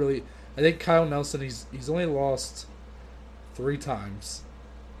think Kyle Nelson, he's only lost 3 times.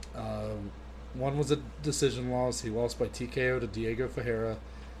 One was a decision loss. He lost by TKO to Diego Ferreira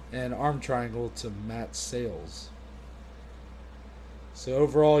and arm triangle to Matt Sales. So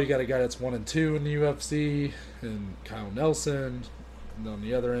overall, you got a guy that's 1-2 in the UFC, and Kyle Nelson. And on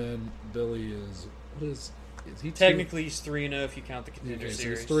the other end, Billy is he Technically, he's 3-0 if you count the Contender so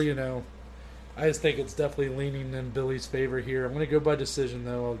Series. he's 3-0. I just think it's definitely leaning in Billy's favor here. I'm going to go by decision,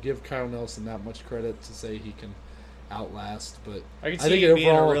 though. I'll give Kyle Nelson that much credit to say he can outlast, but I can see it being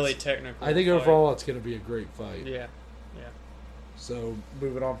a really technical I think fight. overall it's going to be a great fight. Yeah. So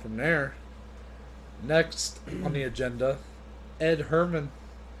moving on from there, next on the agenda, Ed Herman,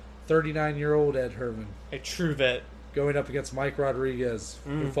 39-year-old Ed Herman, A true vet. going up against Mike Rodriguez,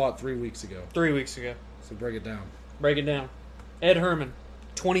 who fought 3 weeks ago. 3 weeks ago. So break it down. Break it down. Ed Herman,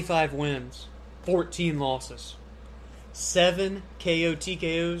 25 wins, 14 losses, 7 KO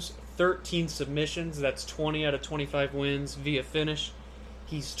TKOs, 13 submissions. That's 20 out of 25 wins via finish.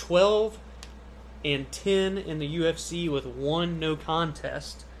 He's 12-10 in the UFC with 1 no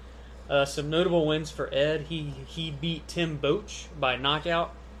contest. Some notable wins for Ed. He beat Tim Boach by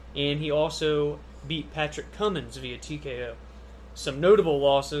knockout, and he also beat Patrick Cummins via TKO. Some notable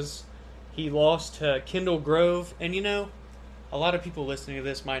losses. He lost to Kendall Grove, and a lot of people listening to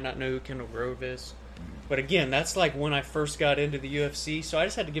this might not know who Kendall Grove is. But again, that's like when I first got into the UFC, so I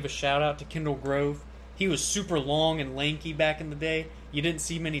just had to give a shout out to Kendall Grove. He was super long and lanky back in the day. You didn't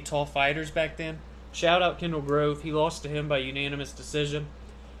see many tall fighters back then. Shout out Kendall Grove. He lost to him by unanimous decision.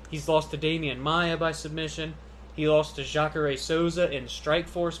 He's lost to Damian Maia by submission. He lost to Jacare Souza in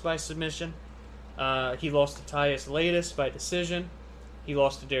Strikeforce by submission. He lost to Tyus Latis by decision. He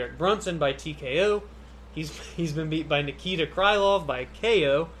lost to Derek Brunson by TKO. He's been beat by Nikita Krylov by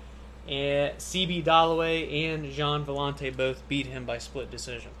KO. And CB Dalloway and Jean Vellante both beat him by split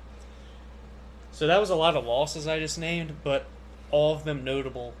decision. So that was a lot of losses I just named, but all of them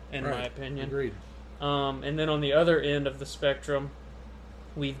notable in my opinion. Agreed. And then on the other end of the spectrum,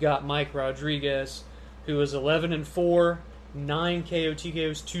 we've got Mike Rodriguez, who is 11-4, 9 KO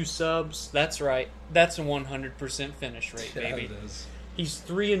TKOs, 2 subs. That's right. That's a 100% finish rate, baby. Yeah, it is. He's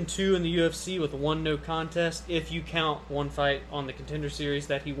 3-2 in the UFC with 1 no contest, if you count one fight on the Contender Series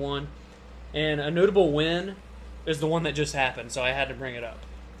that he won. And a notable win is the one that just happened, so I had to bring it up.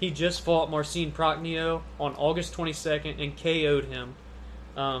 He just fought Marcin Prachnio on August 22nd and KO'd him.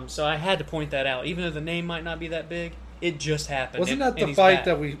 So I had to point that out. Even though the name might not be that big, it just happened. Wasn't that the fight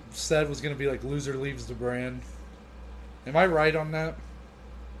that we said was going to be like loser leaves the brand? Am I right on that?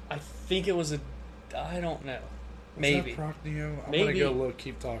 I think it was I don't know. Maybe. Was that Prachnio? I'm Maybe. going to go look.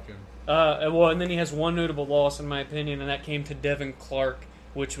 Keep talking. Well, and then he has one notable loss, in my opinion, and that came to Devin Clark,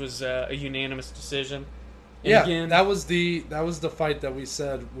 which was a unanimous decision. And yeah, again, that was the fight that we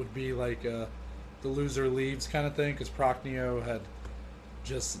said would be like the loser leaves kind of thing, because Prachnio had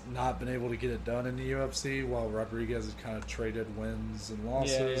just not been able to get it done in the UFC, while Rodriguez had kind of traded wins and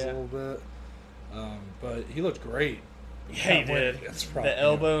losses a little bit. But he looked great. Yeah, he did. The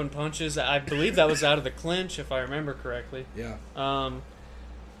elbow and punches. I believe that was out of the clinch, if I remember correctly. Yeah.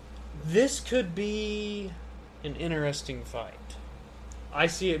 This could be an interesting fight. I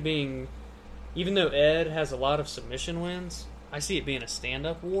see it being, even though Ed has a lot of submission wins, I see it being a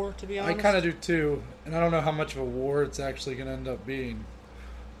stand-up war, to be honest. I kind of do too, and I don't know how much of a war it's actually going to end up being.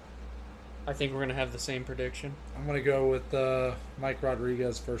 I think we're going to have the same prediction. I'm going to go with Mike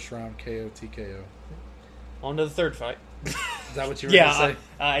Rodriguez first round KO TKO. On to the third fight. Is that what you were going to say?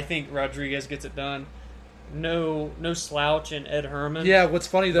 I think Rodriguez gets it done. No slouch in Ed Herman. Yeah, what's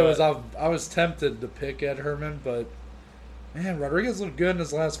funny though is I was tempted to pick Ed Herman, but man, Rodriguez looked good in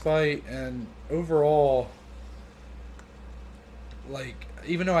his last fight, and overall, like,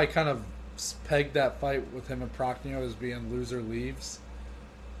 even though I kind of pegged that fight with him and Prachnio as being loser leaves,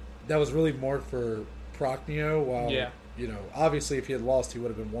 that was really more for Prachnio. While you know, obviously, if he had lost, he would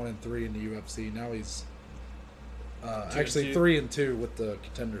have been 1-3 in the UFC. Now he's actually 3-2 with the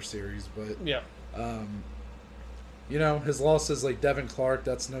Contender Series, but you know, his losses like Devin Clark,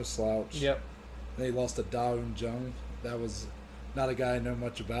 that's no slouch. Yep. Then he lost to Da Un Jung. That was not a guy I know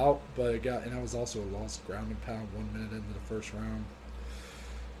much about, but and that was also a loss ground and pound 1 minute into the first round.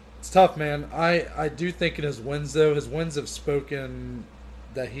 It's tough, man. I do think in his wins though, his wins have spoken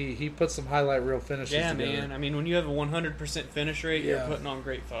that he put some highlight reel finishes together. Man. I mean, when you have a 100% finish rate, you're putting on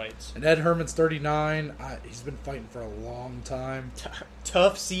great fights. And Ed Herman's 39. He's been fighting for a long time.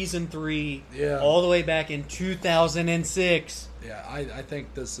 Tough season 3. Yeah. All the way back in 2006. Yeah, I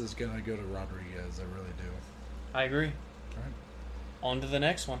think this is going to go to Rodriguez. I really do. I agree. All right. On to the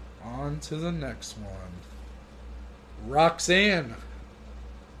next one. On to the next one. Roxanne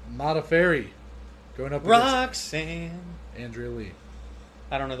Modafferi going up Roxanne. Andrea Lee.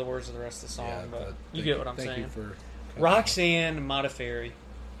 I don't know the words of the rest of the song, but you get what I'm saying. Thank you for Roxanne Modafferi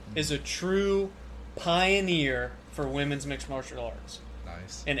is a true pioneer for women's mixed martial arts.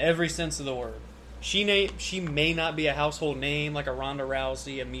 Nice. In every sense of the word. She may not be a household name like a Ronda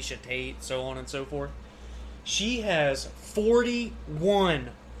Rousey, a Misha Tate, so on and so forth. She has 41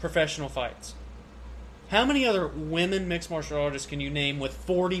 professional fights. How many other women mixed martial artists can you name with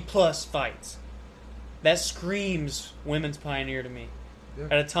 40-plus fights? That screams women's pioneer to me. Yeah.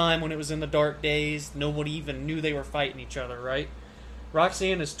 At a time when it was in the dark days, nobody even knew they were fighting each other, right?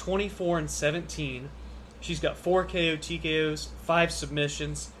 Roxanne is 24-17. She's got 4 KO TKOs, 5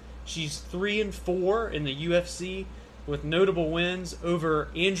 submissions. She's 3-4 in the UFC with notable wins over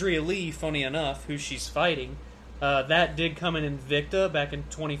Andrea Lee, funny enough, who she's fighting. That did come in Invicta back in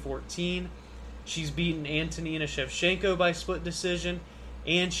 2014. She's beaten Antonina Shevchenko by split decision,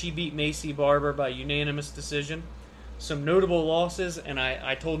 and she beat Macy Barber by unanimous decision. Some notable losses, and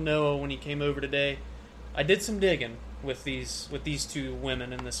I told Noah when he came over today, I did some digging with these two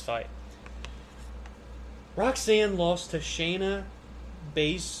women in this fight. Roxanne lost to Shayna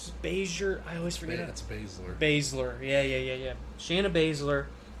Baszler. I always forget it. That's Baszler. Baszler, yeah. Shayna Baszler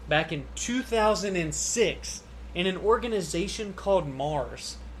back in 2006 in an organization called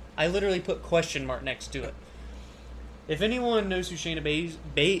Mars. I literally put question mark next to it. If anyone knows who Shayna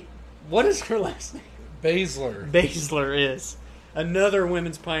what is her last name? Baszler is another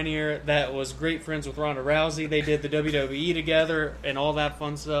women's pioneer that was great friends with Ronda Rousey. They did the WWE together and all that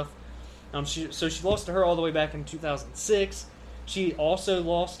fun stuff. So she lost to her all the way back in 2006. She also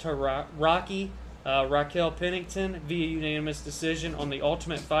lost to Raquel Pennington via unanimous decision on the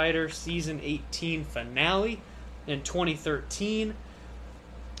Ultimate Fighter Season 18 finale in 2013.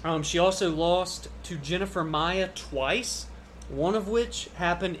 She also lost to Jennifer Maia twice, one of which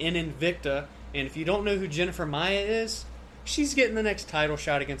happened in Invicta. And if you don't know who Jennifer Maia is, she's getting the next title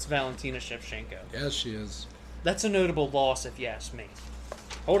shot against Valentina Shevchenko. Yes, she is. That's a notable loss, if you ask me.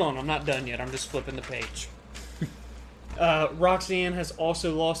 Hold on, I'm not done yet. I'm just flipping the page. Roxanne has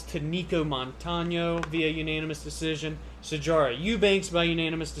also lost to Nico Montano via unanimous decision, Sajara Eubanks by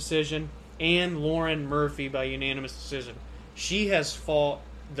unanimous decision, and Lauren Murphy by unanimous decision. She has fought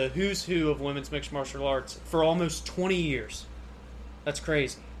the who's who of women's mixed martial arts for almost 20 years. That's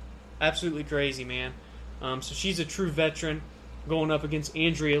crazy. Absolutely crazy, man. So she's a true veteran going up against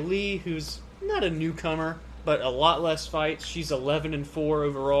Andrea Lee, who's not a newcomer, but a lot less fights. She's 11-4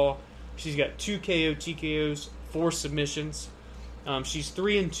 overall. She's got 2 KO TKOs, 4 submissions. She's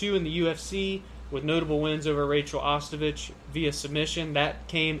 3-2 in the UFC with notable wins over Rachel Ostovich via submission. That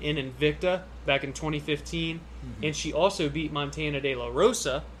came in Invicta back in 2015. Mm-hmm. And she also beat Montana De La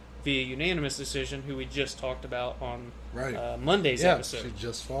Rosa via unanimous decision, who we just talked about on Monday's episode. She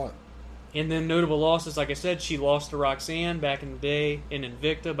just fought. And then notable losses, like I said, she lost to Roxanne back in the day in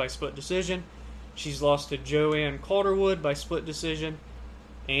Invicta by split decision. She's lost to Joanne Calderwood by split decision.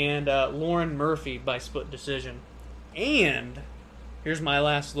 And Lauren Murphy by split decision. And here's my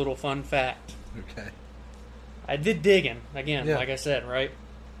last little fun fact. Okay. I did digging, again, like I said, right?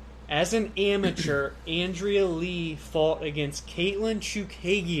 As an amateur, Andrea Lee fought against Caitlin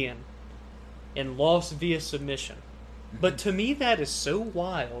Chookagian and lost via submission. But to me, that is so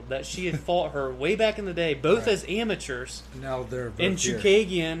wild that she had fought her way back in the day, both as amateurs. Now they're both and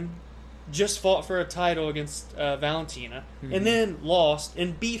Chookagian just fought for a title against Valentina, and then lost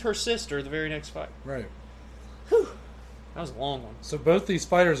and beat her sister the very next fight. Right. Whew. That was a long one. So both these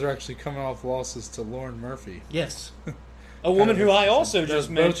fighters are actually coming off losses to Lauren Murphy. Yes. A woman who I also just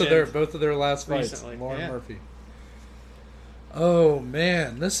mentioned. Both of their last fights. Recently. Lauren Murphy. Oh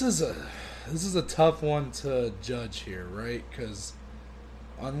man, this is a tough one to judge here, right? Because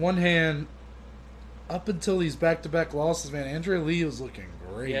on one hand, up until these back-to-back losses, man, Andrea Lee was looking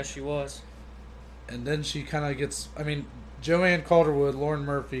great. Yeah, she was. And then she kind of gets... I mean, Joanne Calderwood, Lauren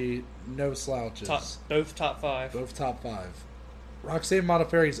Murphy, no slouches. Both top 5. Both top 5. Roxanne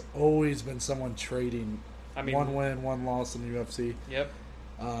Modafferi's always been someone trading one win, one loss in the UFC. Yep.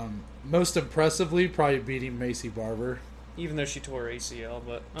 Most impressively, probably beating Macy Barber. Even though she tore her ACL,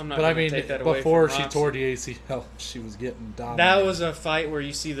 but I'm not going to take that away from before Roxy. she tore the ACL, she was getting dominated. That was a fight where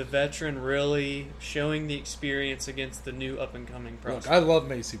you see the veteran really showing the experience against the new up-and-coming prospect. Look, I love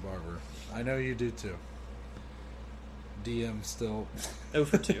Macy Barber. I know you do too. DM still 0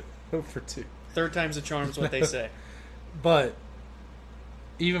 for 2. 0 for 2. Third time's a charm is what they say. But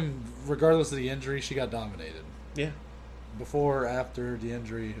even regardless of the injury, she got dominated. Yeah. Before or after the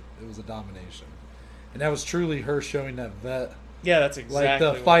injury, it was a domination. And that was truly her showing that vet. Yeah, that's exactly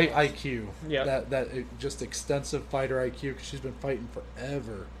like the fight IQ. Yeah. That just extensive fighter IQ, because she's been fighting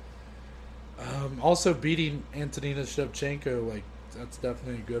forever. Also beating Antonina Shevchenko, like, that's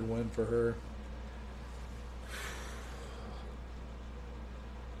definitely a good win for her.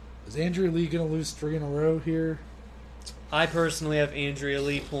 Is Andrea Lee going to lose 3 in a row here? I personally have Andrea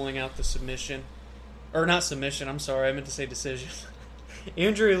Lee pulling out the submission. Or not submission, I'm sorry, I meant to say decision.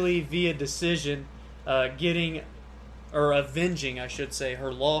 Andrea Lee via decision avenging, I should say,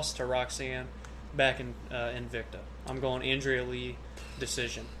 her loss to Roxanne back in Invicta. I'm going Andrea Lee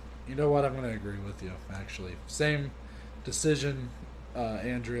decision. You know what? I'm going to agree with you, actually. Same decision,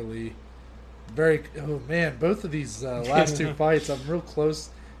 Andrea Lee. Oh man, both of these last 2 fights, I'm real close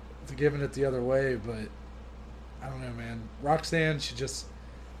to giving it the other way, but I don't know, man. Roxanne, she just...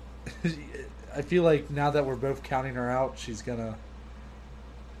 I feel like now that we're both counting her out, she's going to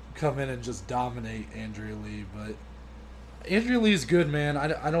come in and just dominate Andrea Lee. But Andrea Lee's good, man.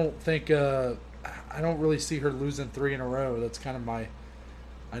 I don't think... I don't really see her losing 3 in a row. That's kind of my...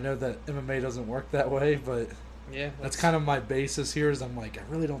 I know that MMA doesn't work that way, but yeah, that's kind of my basis here. Is I'm like, I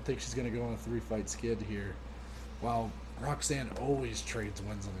really don't think she's going to go on a 3-fight skid here. While Roxanne always trades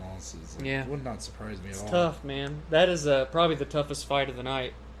wins and losses. Yeah. It would not surprise me at all. It's tough, man. That is probably the toughest fight of the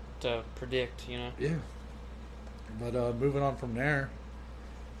night to predict, you know? Yeah. But moving on from there,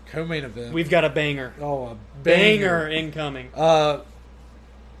 co-main event. We've got a banger. Oh, a banger incoming.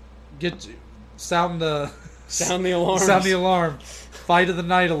 Sound the alarm. Sound the alarm. Fight of the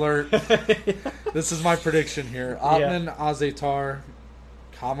night alert. This is my prediction here. Otman Azetar,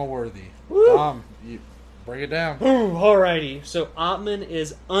 Kama Worthy. Woo. Break it down. Ooh, alrighty. So Ottman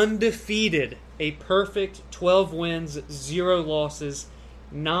is undefeated. A perfect 12 wins, 0 losses,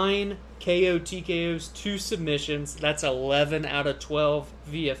 9 KO TKOs, 2 submissions. That's 11 out of 12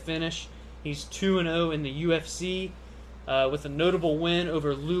 via finish. He's 2-0 in the UFC with a notable win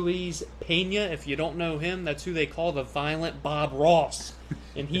over Luis Pena. If you don't know him, that's who they call the Violent Bob Ross.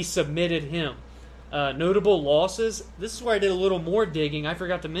 And he submitted him. Notable losses. This is where I did a little more digging. I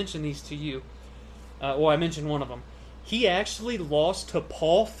forgot to mention these to you. I mentioned one of them. He actually lost to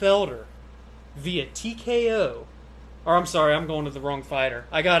Paul Felder via TKO. Or I'm sorry, I'm going to the wrong fighter.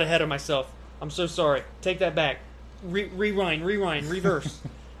 I got ahead of myself. I'm so sorry. Take that back. Rewind, reverse.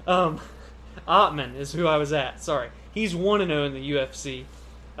 Ottman is who I was at. Sorry. He's 1-0 in the UFC.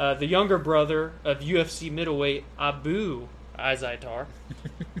 The younger brother of UFC middleweight Abu Azaitar.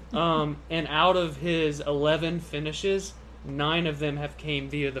 And out of his 11 finishes, 9 of them have came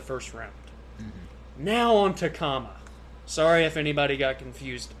via the first round. Mm-hmm. Now on to Kama. Sorry if anybody got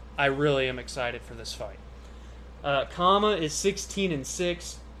confused. I really am excited for this fight. Kama is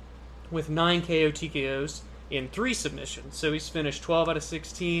 16-6 with 9 KO TKOs in 3 submissions. So he's finished 12 out of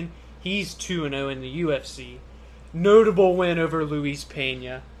 16. He's 2-0 in the UFC. Notable win over Luis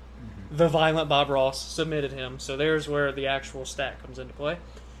Pena. Mm-hmm. The Violent Bob Ross submitted him. So there's where the actual stat comes into play.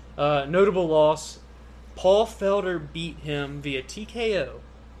 Notable loss. Paul Felder beat him via TKO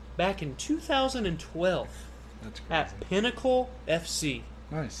back in 2012 at Pinnacle FC.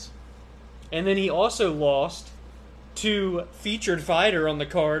 Nice. And then he also lost to featured fighter on the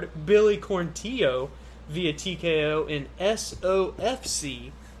card, Billy Corntillo, via TKO in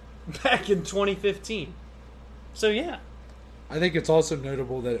SOFC back in 2015. So, yeah. I think it's also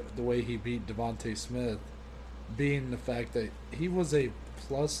notable that the way he beat Devontae Smith, being the fact that he was a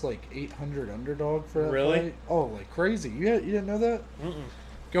plus, 800 underdog for that fight. Oh, crazy. You didn't know that? Mm-mm.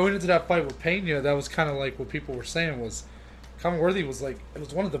 Going into that fight with Pena, that was kind of like what people were saying was Kama Worthy was it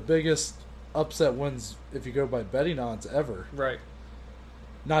was one of the biggest upset wins, if you go by betting odds, ever. Right.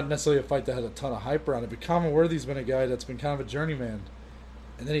 Not necessarily a fight that had a ton of hype around it, but Kama Worthy's been a guy that's been kind of a journeyman.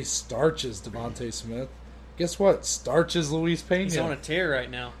 And then he starches Devontae Smith. Guess what? Starches Luis Pena. He's on a tear right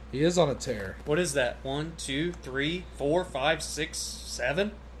now. He is on a tear. What is that? 1, 2, 3, 4, 5, 6,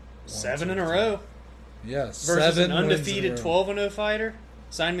 7? 7 in a row. Yes. Versus 7 an undefeated 12-0 fighter?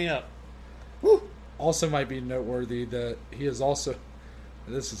 Sign me up. Woo. Also might be noteworthy that he is also...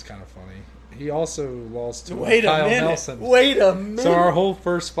 This is kind of funny. He also lost to Kyle Nelson. Wait a minute. So our whole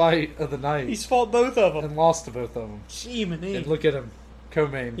first fight of the night... He's fought both of them. And lost to both of them. Gee, and look at him.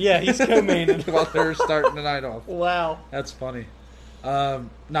 Co-main. Yeah, he's co-maining. While they're starting the night off. Wow. That's funny.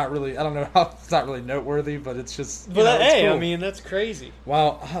 Not really. I don't know how. It's not really noteworthy, but it's just. But hey, cool. I mean, that's crazy.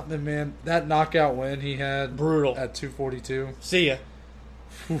 Wow, man, that knockout win he had, brutal at 242. See ya.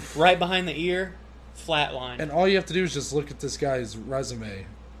 Oof. Right behind the ear, flatline. And all you have to do is just look at this guy's resume.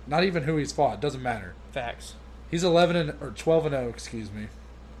 Not even who he's fought. It doesn't matter. Facts. He's 12-0. Excuse me.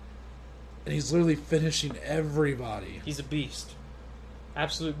 And he's literally finishing everybody. He's a beast.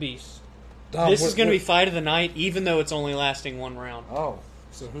 Absolute beast. Dom, this is going to be fight of the night, even though it's only lasting 1 round. Oh,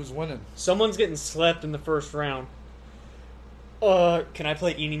 so who's winning? Someone's getting slept in the first round. Can I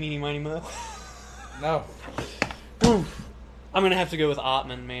play Eeny, Meeny, Miny, Mo? No. Oof. I'm going to have to go with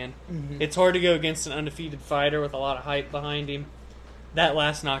Ottman, man. Mm-hmm. It's hard to go against an undefeated fighter with a lot of hype behind him. That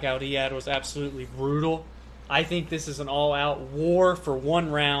last knockout he had was absolutely brutal. I think this is an all-out war for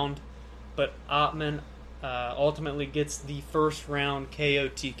 1 round, but Ottman ultimately gets the first round KO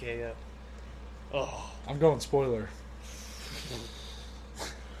TKO. Oh, I'm going spoiler.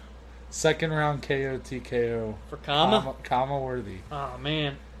 Second round KO TKO for Kama. Kama Worthy. Oh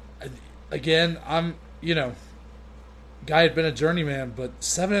man. Again, guy had been a journeyman, but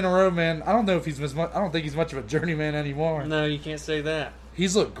 7 in a row, man. I don't know if I don't think he's much of a journeyman anymore. No, you can't say that.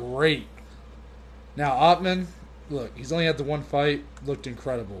 He's looked great. Now Ottman, look, he's only had the 1 fight, looked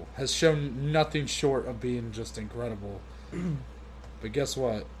incredible. Has shown nothing short of being just incredible. But guess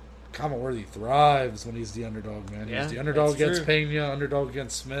what? Kama Worthy thrives when he's the underdog, man. Yeah, He's the underdog against true. Pena, underdog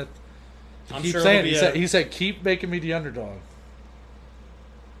against Smith. He said, keep making me the underdog.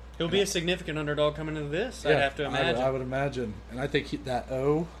 He'll be a significant underdog coming into this, I'd have to imagine. I would imagine. And I think that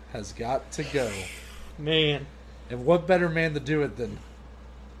O has got to go. Man. And what better man to do it than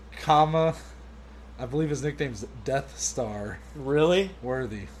Kama, I believe his nickname's Death Star. Really?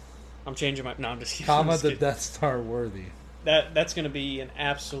 Worthy. I'm changing my... No, I'm just kidding. Kama the Death Star Worthy. That's going to be an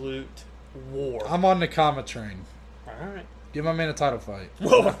absolute war. I'm on the Kama train. All right. Give my man a title fight.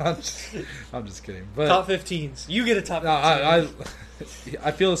 Whoa. I'm just kidding. But top 15s. You get a top 15.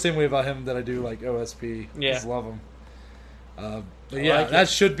 I feel the same way about him that I do like OSP. Yeah. Just love him. But yeah,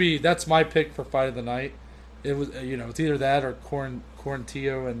 that's my pick for fight of the night. It was it's either that or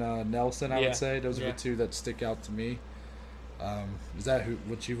Quarantillo and Nelson. I Yeah. would say those are Yeah. the two that stick out to me. Is that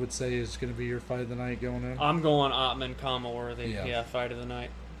what you would say is going to be your fight of the night going in? I'm going Ottman Kamaworthy. Yeah. Yeah, fight of the night.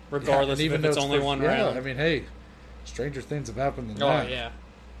 Yeah, Regardless and if it's though only for- one yeah, round. I mean, hey, stranger things have happened than Oh, that. yeah.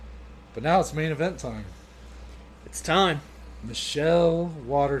 But now it's main event time. It's time. Michelle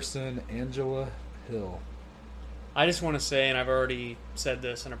Waterson, Angela Hill. I just want to say, and I've already said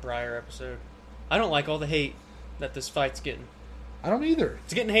this in a prior episode, I don't like all the hate that this fight's getting. I don't either.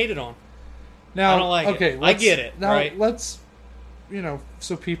 It's getting hated on. Now, I don't like it. okay, I get it, Now right? let's, so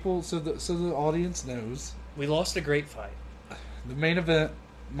the audience knows We lost a great fight. the main event.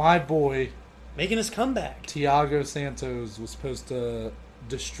 My boy Making his comeback. Thiago Santos was supposed to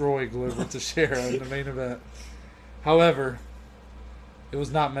destroy Glover Teixeira in the main event. However, it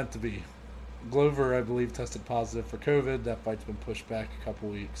was not meant to be. Glover, I believe, tested positive for COVID. That fight's been pushed back a couple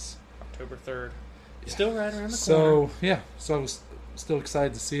weeks. October 3rd. Yeah. Still right around the corner. So I was still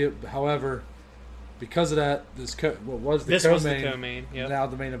excited to see it. However, because of that, this was the co-main. Yep. now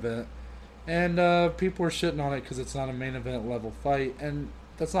the main event, and people are shitting on it because it's not a main event level fight, and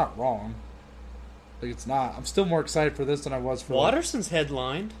that's not wrong. Like, it's not. I'm still more excited for this than I was for Waterson's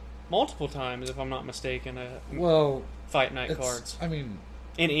headlined multiple times, if I'm not mistaken, Well, fight night it's, cards. I mean,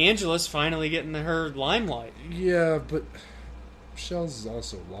 And Angela's finally getting her limelight. yeah, but Michelle's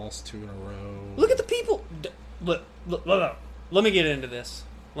also lost 2 in a row. Look at the people. Look. Let me get into this.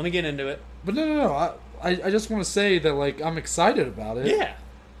 Let me get into it. But no. I just want to say that, like, I'm excited about it. Yeah.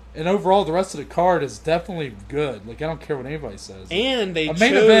 And overall, the rest of the card is definitely good. Like, I don't care what anybody says. And they A chose...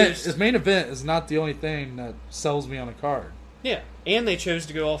 main event is not the only thing that sells me on a card. Yeah. And they chose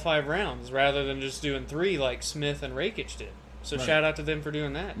to go all 5 rounds rather than just doing 3 like Smith and Rakic did. So Right. shout out to them for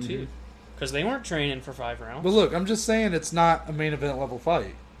doing that, too. Mhm. Because they weren't training for 5 rounds. But look, I'm just saying it's not a main event level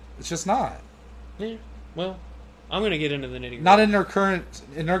fight. It's just not. Yeah. Well, I'm going to get into the nitty-gritty. Not in their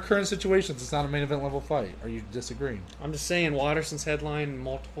current situations. It's not a main event level fight. Are you disagreeing? I'm just saying Waterson's headline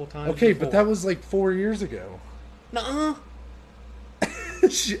multiple times Okay, before. but that was like 4 years ago. Nuh-uh.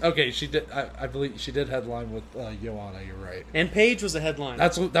 She did. I believe she did headline with Joanna. You're right. And Paige was a headline.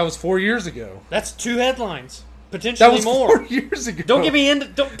 That was 4 years ago. That's 2 headlines. Potentially That was more. 4 years ago. Don't get me into...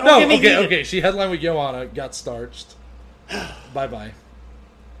 Don't No, get me okay, heated. okay. She headlined with Joanna, got starched. Bye.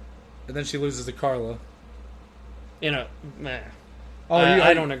 And then she loses to Carla. You know, nah. Oh,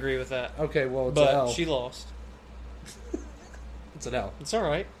 I don't agree with that. Okay, well, it's an But L. she lost. It's an L. It's all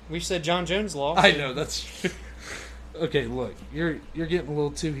right. We said John Jones lost. I know, that's true. Okay, look, you're getting a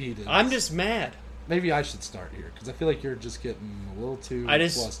little too heated. I'm just mad. Maybe I should start here, because I feel like you're just getting a little too I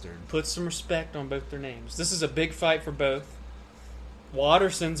just flustered. put some respect on both their names. This is a big fight for both.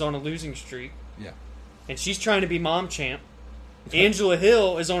 Waterson's on a losing streak, Yeah. and she's trying to be mom champ. Angela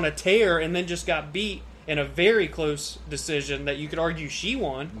Hill is on a tear and then just got beat in a very close decision that you could argue she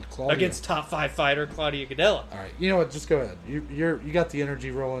won With Claudia. against top 5 fighter Claudia Gadella. All right, you know what? Just go ahead. You got the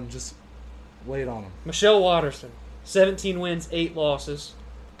energy rolling. Just lay it on them. Michelle Waterson, 17 wins, 8 losses,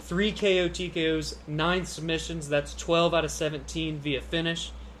 3 KO TKOs, 9 submissions. That's 12 out of 17 via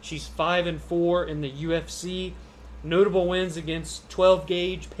finish. She's 5-4 in the UFC. Notable wins against 12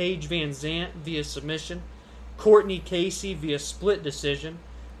 gauge Paige Van Zant via submission, Courtney Casey via split decision,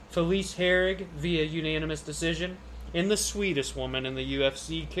 Felice Herrig via unanimous decision, and the sweetest woman in the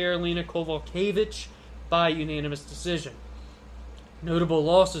UFC, Karolina Kowalkiewicz, by unanimous decision. Notable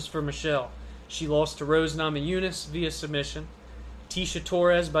losses for Michelle. She lost to Rose Namajunas via submission, Tisha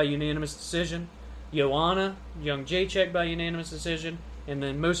Torres by unanimous decision, Joanna Young Jacek by unanimous decision, and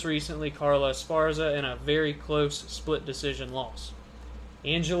then most recently Carla Esparza in a very close split decision loss.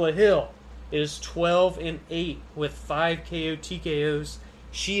 Angela Hill is 12-8 with 5 KO TKOs.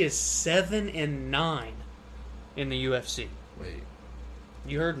 She is 7-9 in the UFC. Wait.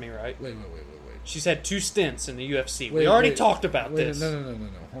 You heard me right. Wait. She's had 2 stints in the UFC. Wait, we already wait. talked about Wait, this. No.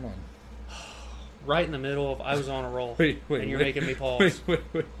 Hold on. Right in the middle of I was on a roll. Wait. And you're making me pause. Wait.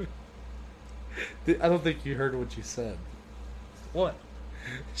 I don't think you heard what you said. What?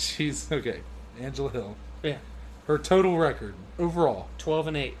 She's okay. Angela Hill. Yeah. Her total record overall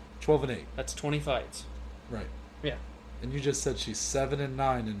 12-8. 12-8. That's 20 fights. Right. Yeah. And you just said she's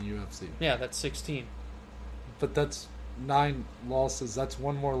 7-9 in the UFC. Yeah, that's 16. But that's 9 losses. That's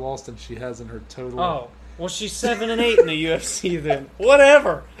one more loss than she has in her total. Oh. Well, she's 7-8 in the UFC then.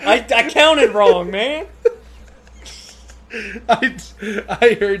 Whatever. I counted wrong, man.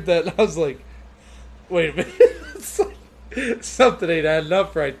 I heard that and I was like, wait a minute. It's like, something ain't adding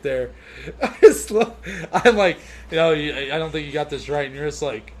up right there. I'm like, I don't think you got this right. And you're just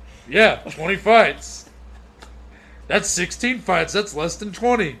like, yeah, 20 fights. That's 16 fights. That's less than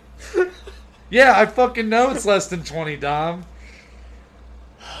 20. Yeah, I fucking know it's less than 20, Dom.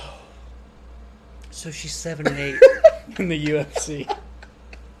 So she's 7-8 in the UFC.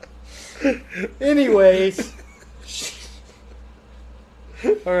 Anyways,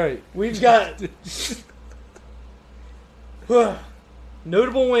 All right. we've got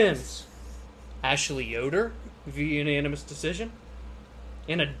notable wins. Ashley Yoder via unanimous decision.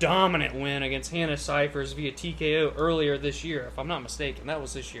 And a dominant win against Hannah Cyphers via TKO earlier this year, if I'm not mistaken. That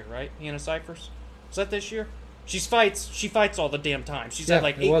was this year, right? Hannah Cyphers? Was that this year? She fights all the damn time. She's had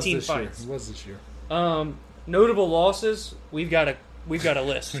like 18 fights. It was this year. Notable losses. We've got a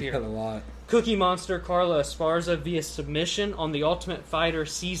list We here. got a lot. Cookie Monster Carla Esparza via submission on the Ultimate Fighter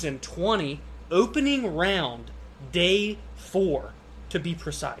Season 20, opening round, day 4, to be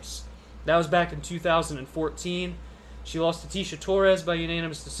precise. That was back in 2014. She lost to Tisha Torres by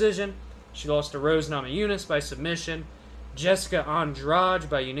unanimous decision. She lost to Rose Namajunas by submission. Jessica Andrade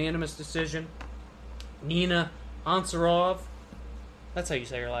by unanimous decision. Nina Ansarov. That's how you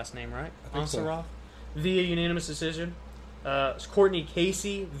say her last name, right? I think so. Ansarov. Via unanimous decision. Courtney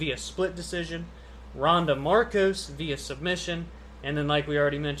Casey via split decision. Rhonda Marcos via submission. And then, like we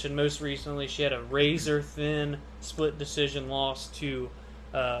already mentioned, most recently she had a razor-thin split decision loss to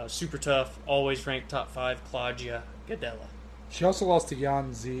super tough, always ranked top 5, Claudia Gadella. She also lost to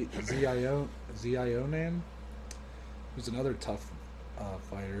Jan Zionan, who's another tough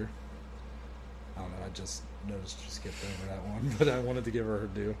fighter. I don't know, I just noticed she skipped over that one, but I wanted to give her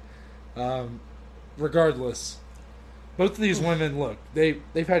due. Regardless, both of these women, look,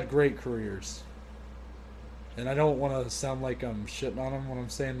 they've had great careers. And I don't want to sound like I'm shitting on them when I'm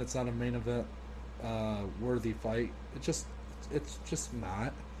saying it's not a main event worthy fight. It's just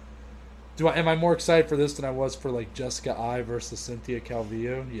not. Am I more excited for this than I was for like Jessica I versus Cynthia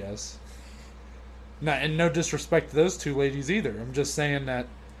Calvillo? Yes. And no disrespect to those two ladies either. I'm just saying that,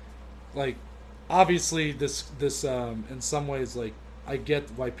 like, obviously this in some ways, like, I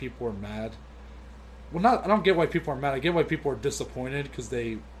get why people are mad. Well, I don't get why people are mad. I get why people are disappointed because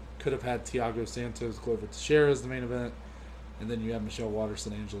they could have had Thiago Santos, Glover Teixeira as the main event, and then you have Michelle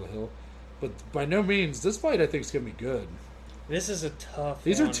Waterson, Angela Hill. But by no means, this fight I think is gonna be good. This is a tough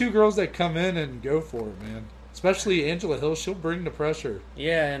These one. are two girls that come in and go for it, man. Especially Angela Hill, she'll bring the pressure.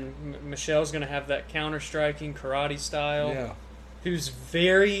 Yeah, and Michelle's going to have that counter-striking karate style. Yeah. Who's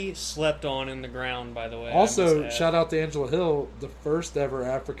very slept on in the ground, by the way. Also, shout out to Angela Hill, the first ever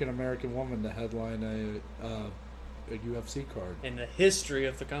African-American woman to headline a UFC card. in the history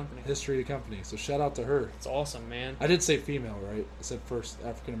of the company. History of the company. So shout out to her. It's awesome, man. I did say female, right? I said first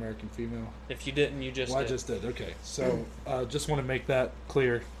African-American female. If you didn't, you just Well, did. I just did. Okay. So just want to make that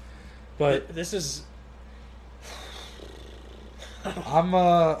clear. But This is...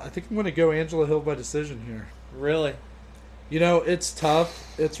 I think I'm going to go Angela Hill by decision here. Really? You know, it's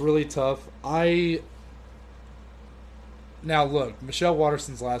tough. It's really tough. Now, look, Michelle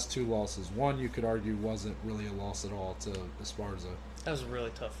Waterson's last 2 losses. One, you could argue, wasn't really a loss at all to Esparza. That was a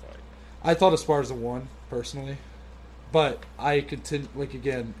really tough fight. I thought Esparza won, personally. But I continue, like,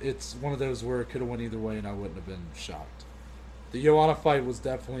 again, it's one of those where it could have went either way and I wouldn't have been shocked. The Joanna fight was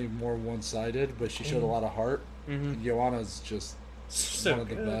definitely more one-sided, but she showed a lot of heart. Mm-hmm. And Joanna's just So one of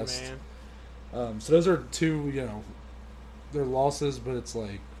the good, best. man. So those are 2, you know, they're losses, but it's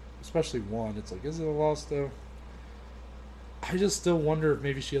like, especially one, it's like, is it a loss, though? I just still wonder if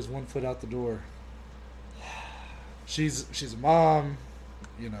maybe she has one foot out the door. She's a mom,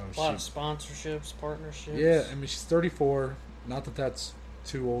 you know. A lot of sponsorships, partnerships. Yeah, I mean, she's 34. Not that that's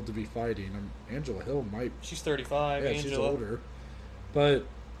too old to be fighting. Angela Hill might. She's 35. Yeah, Angela. she's older. But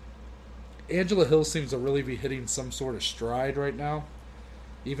Angela Hill seems to really be hitting some sort of stride right now,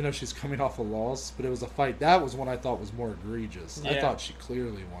 even though she's coming off a loss. But it was a fight. That was one I thought was more egregious. Yeah. I thought she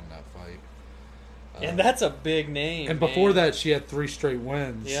clearly won that fight. And that's a big name. And before man. that, she had 3 straight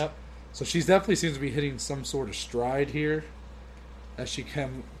wins. Yep. So she's definitely seems to be hitting some sort of stride here as she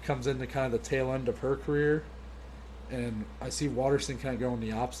comes into kind of the tail end of her career. And I see Waterson kind of going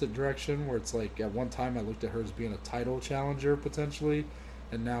the opposite direction, where it's like at one time I looked at her as being a title challenger potentially,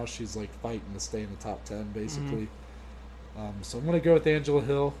 and now she's like fighting to stay in the top 10 basically. Mm-hmm. So I'm going to go with Angela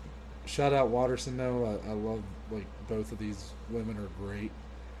Hill. Shout out Waterson though. I love, like, both of these women are great.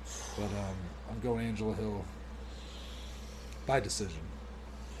 But I'm going Angela Hill by decision.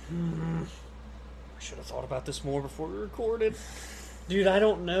 I should have thought about this more before we recorded. Dude, I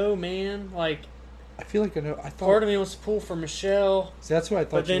don't know, man. Like, I feel like I know. I thought part of me wants to pull for Michelle, See, that's who I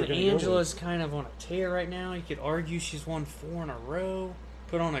thought. but you then were gonna go Angela's kind of on a tear right now. You could argue she's won 4 in a row,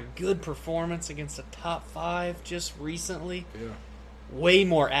 put on a good performance against a top 5 just recently. with. Yeah. Way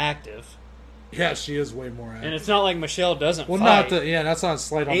more active. Yeah, she is way more active. And it's not like Michelle doesn't Well, fight. that's not a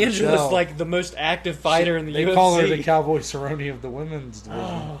slight on Angela's Michelle. like the most active fighter in the they UFC. call her the Cowboy Cerrone of the women's division.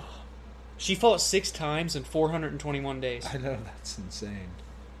 Oh. She fought 6 times in 421 days. I know, that's insane.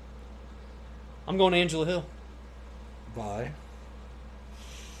 I'm going Angela Hill. Bye.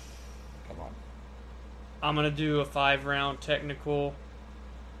 Come on. I'm going to do a 5-round technical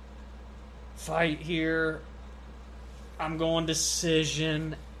fight here. I'm going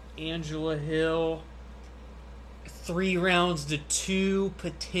decision. Angela Hill. 3 rounds to 2,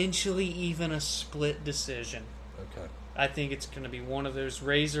 potentially even a split decision. Okay. I think it's going to be one of those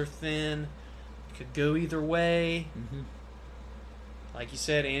razor thin. Could go either way. Mm-hmm. Like you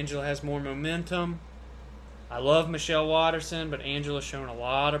said, Angela has more momentum. I love Michelle Watterson, but Angela's showing a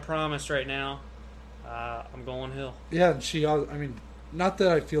lot of promise right now. I'm going Hill. Yeah, and I mean, not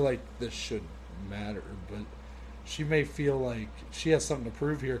that I feel like this should matter, but she may feel like she has something to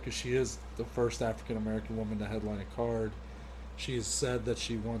prove here because she is the first African American woman to headline a card. She has said that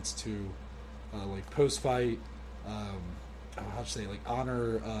she wants to, post fight,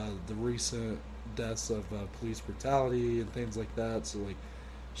 honor the recent deaths of police brutality and things like that. So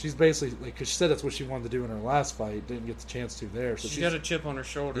she's basically because she said that's what she wanted to do in her last fight, didn't get the chance to there. So she's got a chip on her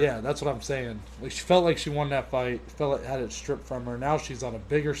shoulder. Yeah, that's what I'm saying. She felt like she won that fight, felt like had it stripped from her. Now she's on a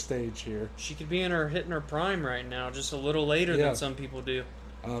bigger stage here. She could be hitting her prime right now, just a little later than some people do.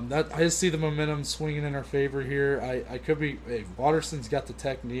 I just see the momentum swinging in her favor here. I could be. Hey, Watterson's got the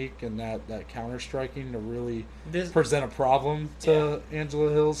technique and that counter striking to really present a problem to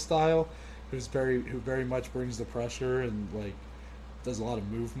Angela Hill's style, who very much brings the pressure and does a lot of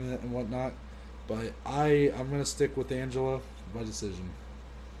movement and whatnot. But I'm gonna stick with Angela by decision.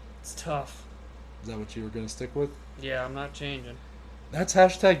 It's tough. Is that what you were gonna stick with? Yeah, I'm not changing. That's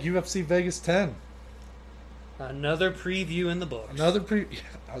hashtag UFC Vegas 10. Another preview in the books. I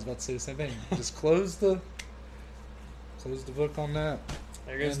was about to say the same thing. Just close the book on that.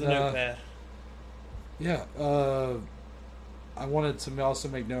 There goes the notepad. Yeah. I wanted to also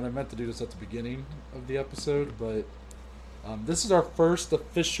make note. I meant to do this at the beginning of the episode, but this is our first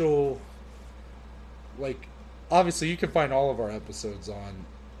official. Obviously, you can find all of our episodes on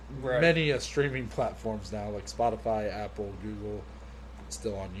many streaming platforms now, like Spotify, Apple, Google. It's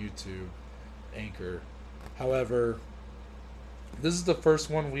still on YouTube, Anchor. However, this is the first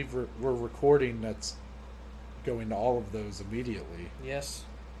one we're recording that's going to all of those immediately. Yes.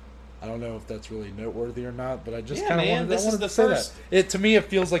 I don't know if that's really noteworthy or not, but I just kind of wanted to say that. To me, it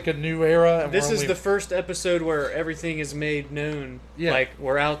feels like a new era. And this is the first episode where everything is made known. Yeah. Like,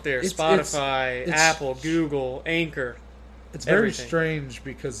 we're out there. Spotify, Apple, Google, Anchor. It's very strange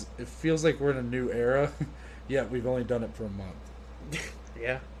because it feels like we're in a new era, yet we've only done it for a month.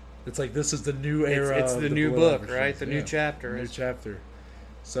 Yeah. It's like this is the new era. It's the new book, right? The new chapter. New chapter.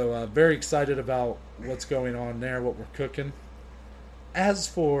 So very excited about what's going on there, what we're cooking. As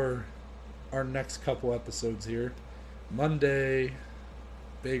for our next couple episodes here, Monday,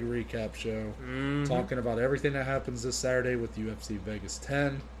 big recap show, talking about everything that happens this Saturday with UFC Vegas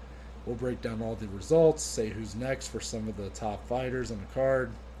 10. We'll break down all the results, say who's next for some of the top fighters on the card.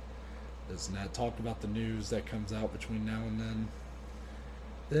 Talk about the news that comes out between now and then.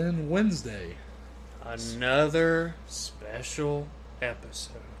 Then Wednesday, another special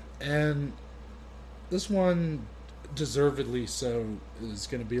episode. And this one, deservedly so, is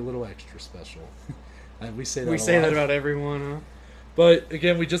going to be a little extra special. And we say that about everyone, huh? But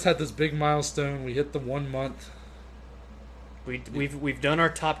again, we just had this big milestone. We hit the 1 month. We've done our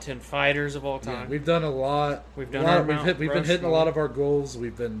top 10 fighters of all time. Yeah, we've done a lot. We've been hitting a lot of our goals.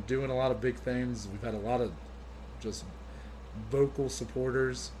 We've been doing a lot of big things. We've had a lot of just vocal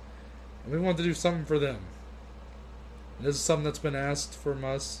supporters, and we wanted to do something for them. And this is something that's been asked from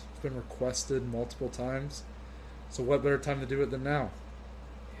us. It's been requested multiple times. So what better time to do it than now?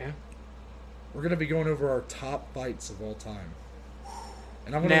 Yeah. We're going to be going over our top fights of all time.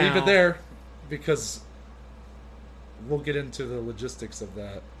 And I'm going to leave it there because we'll get into the logistics of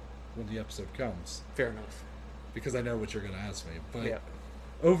that when the episode comes. Fair enough. Because I know what you're going to ask me. But yeah.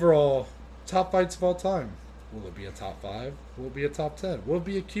 Overall, top fights of all time. Will it be a top 5? Will it be a top 10? Will it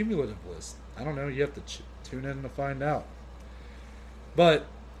be a cumulative list? I don't know. You have to tune in to find out. But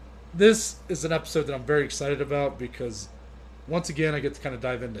this is an episode that I'm very excited about because, once again, I get to kind of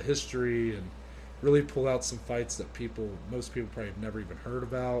dive into history and really pull out some fights that most people probably have never even heard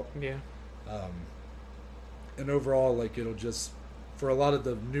about. Yeah. And overall, it'll just, for a lot of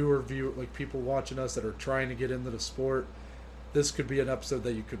the newer people watching us that are trying to get into the sport, this could be an episode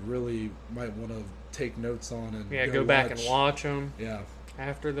that you might want to take notes on and go back and watch them. Yeah.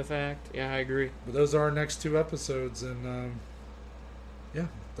 After the fact. Yeah, I agree. But those are our next 2 episodes, and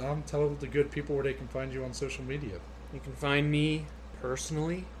Dom, tell the good people where they can find you on social media. You can find me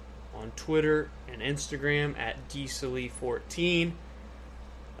personally on Twitter and Instagram at dsally14.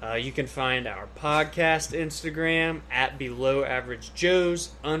 You can find our podcast Instagram at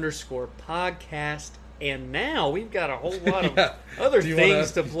belowaverage_joes_podcast. And now we've got a whole lot of other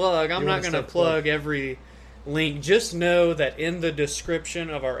things to plug. I'm not going to plug every link. Just know that in the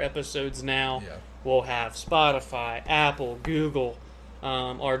description of our episodes now, we'll have Spotify, Apple, Google,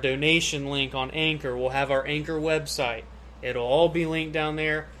 our donation link on Anchor. We'll have our Anchor website. It'll all be linked down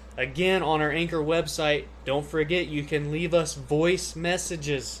there. Again, on our Anchor website, don't forget you can leave us voice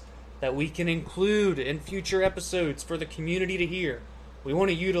messages that we can include in future episodes for the community to hear. We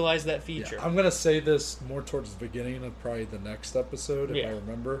want to utilize that feature. I'm going to say this more towards the beginning of probably the next episode, if I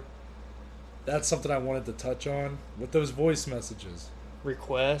remember. That's something I wanted to touch on with those voice messages.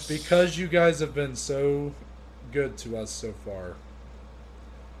 Requests. Because you guys have been so good to us so far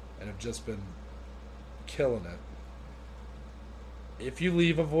and have just been killing it. If you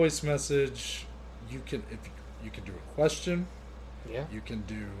leave a voice message, you can do a question. Yeah. You can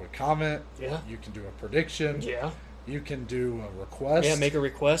do a comment. Yeah. You can do a prediction. Yeah. You can do a request. Yeah, make a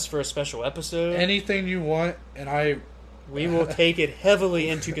request for a special episode. Anything you want, and we will take it heavily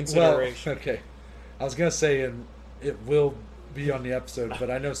into consideration. Well, okay. I was going to say, and it will be on the episode,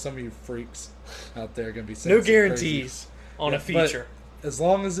 but I know some of you freaks out there are going to be saying no guarantees on a feature. As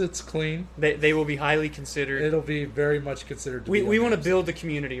long as it's clean, they will be highly considered. It'll be very much considered. We want to build the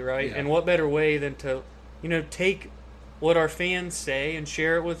community, right? Yeah. And what better way than to, take what our fans say and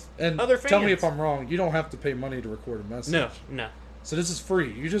share it with other fans. Tell me if I'm wrong. You don't have to pay money to record a message. No. So this is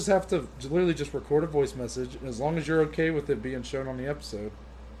free. You just have to literally just record a voice message, and as long as you're okay with it being shown on the episode.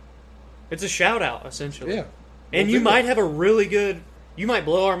 It's a shout out, essentially. Yeah. And you might have you might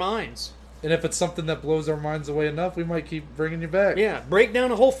blow our minds. And if it's something that blows our minds away enough, we might keep bringing you back. Yeah, break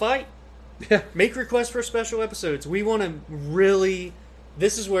down a whole fight. Yeah. Make requests for special episodes. We want to really...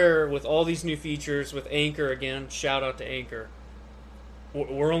 This is where, with all these new features, with Anchor, again, shout out to Anchor,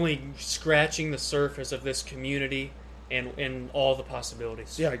 we're only scratching the surface of this community and all the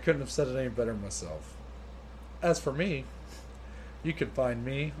possibilities. Yeah, I couldn't have said it any better myself. As for me, you can find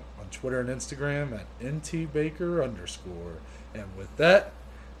me on Twitter and Instagram at ntbaker_. And with that,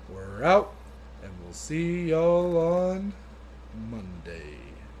 we're out, and we'll see y'all on Monday.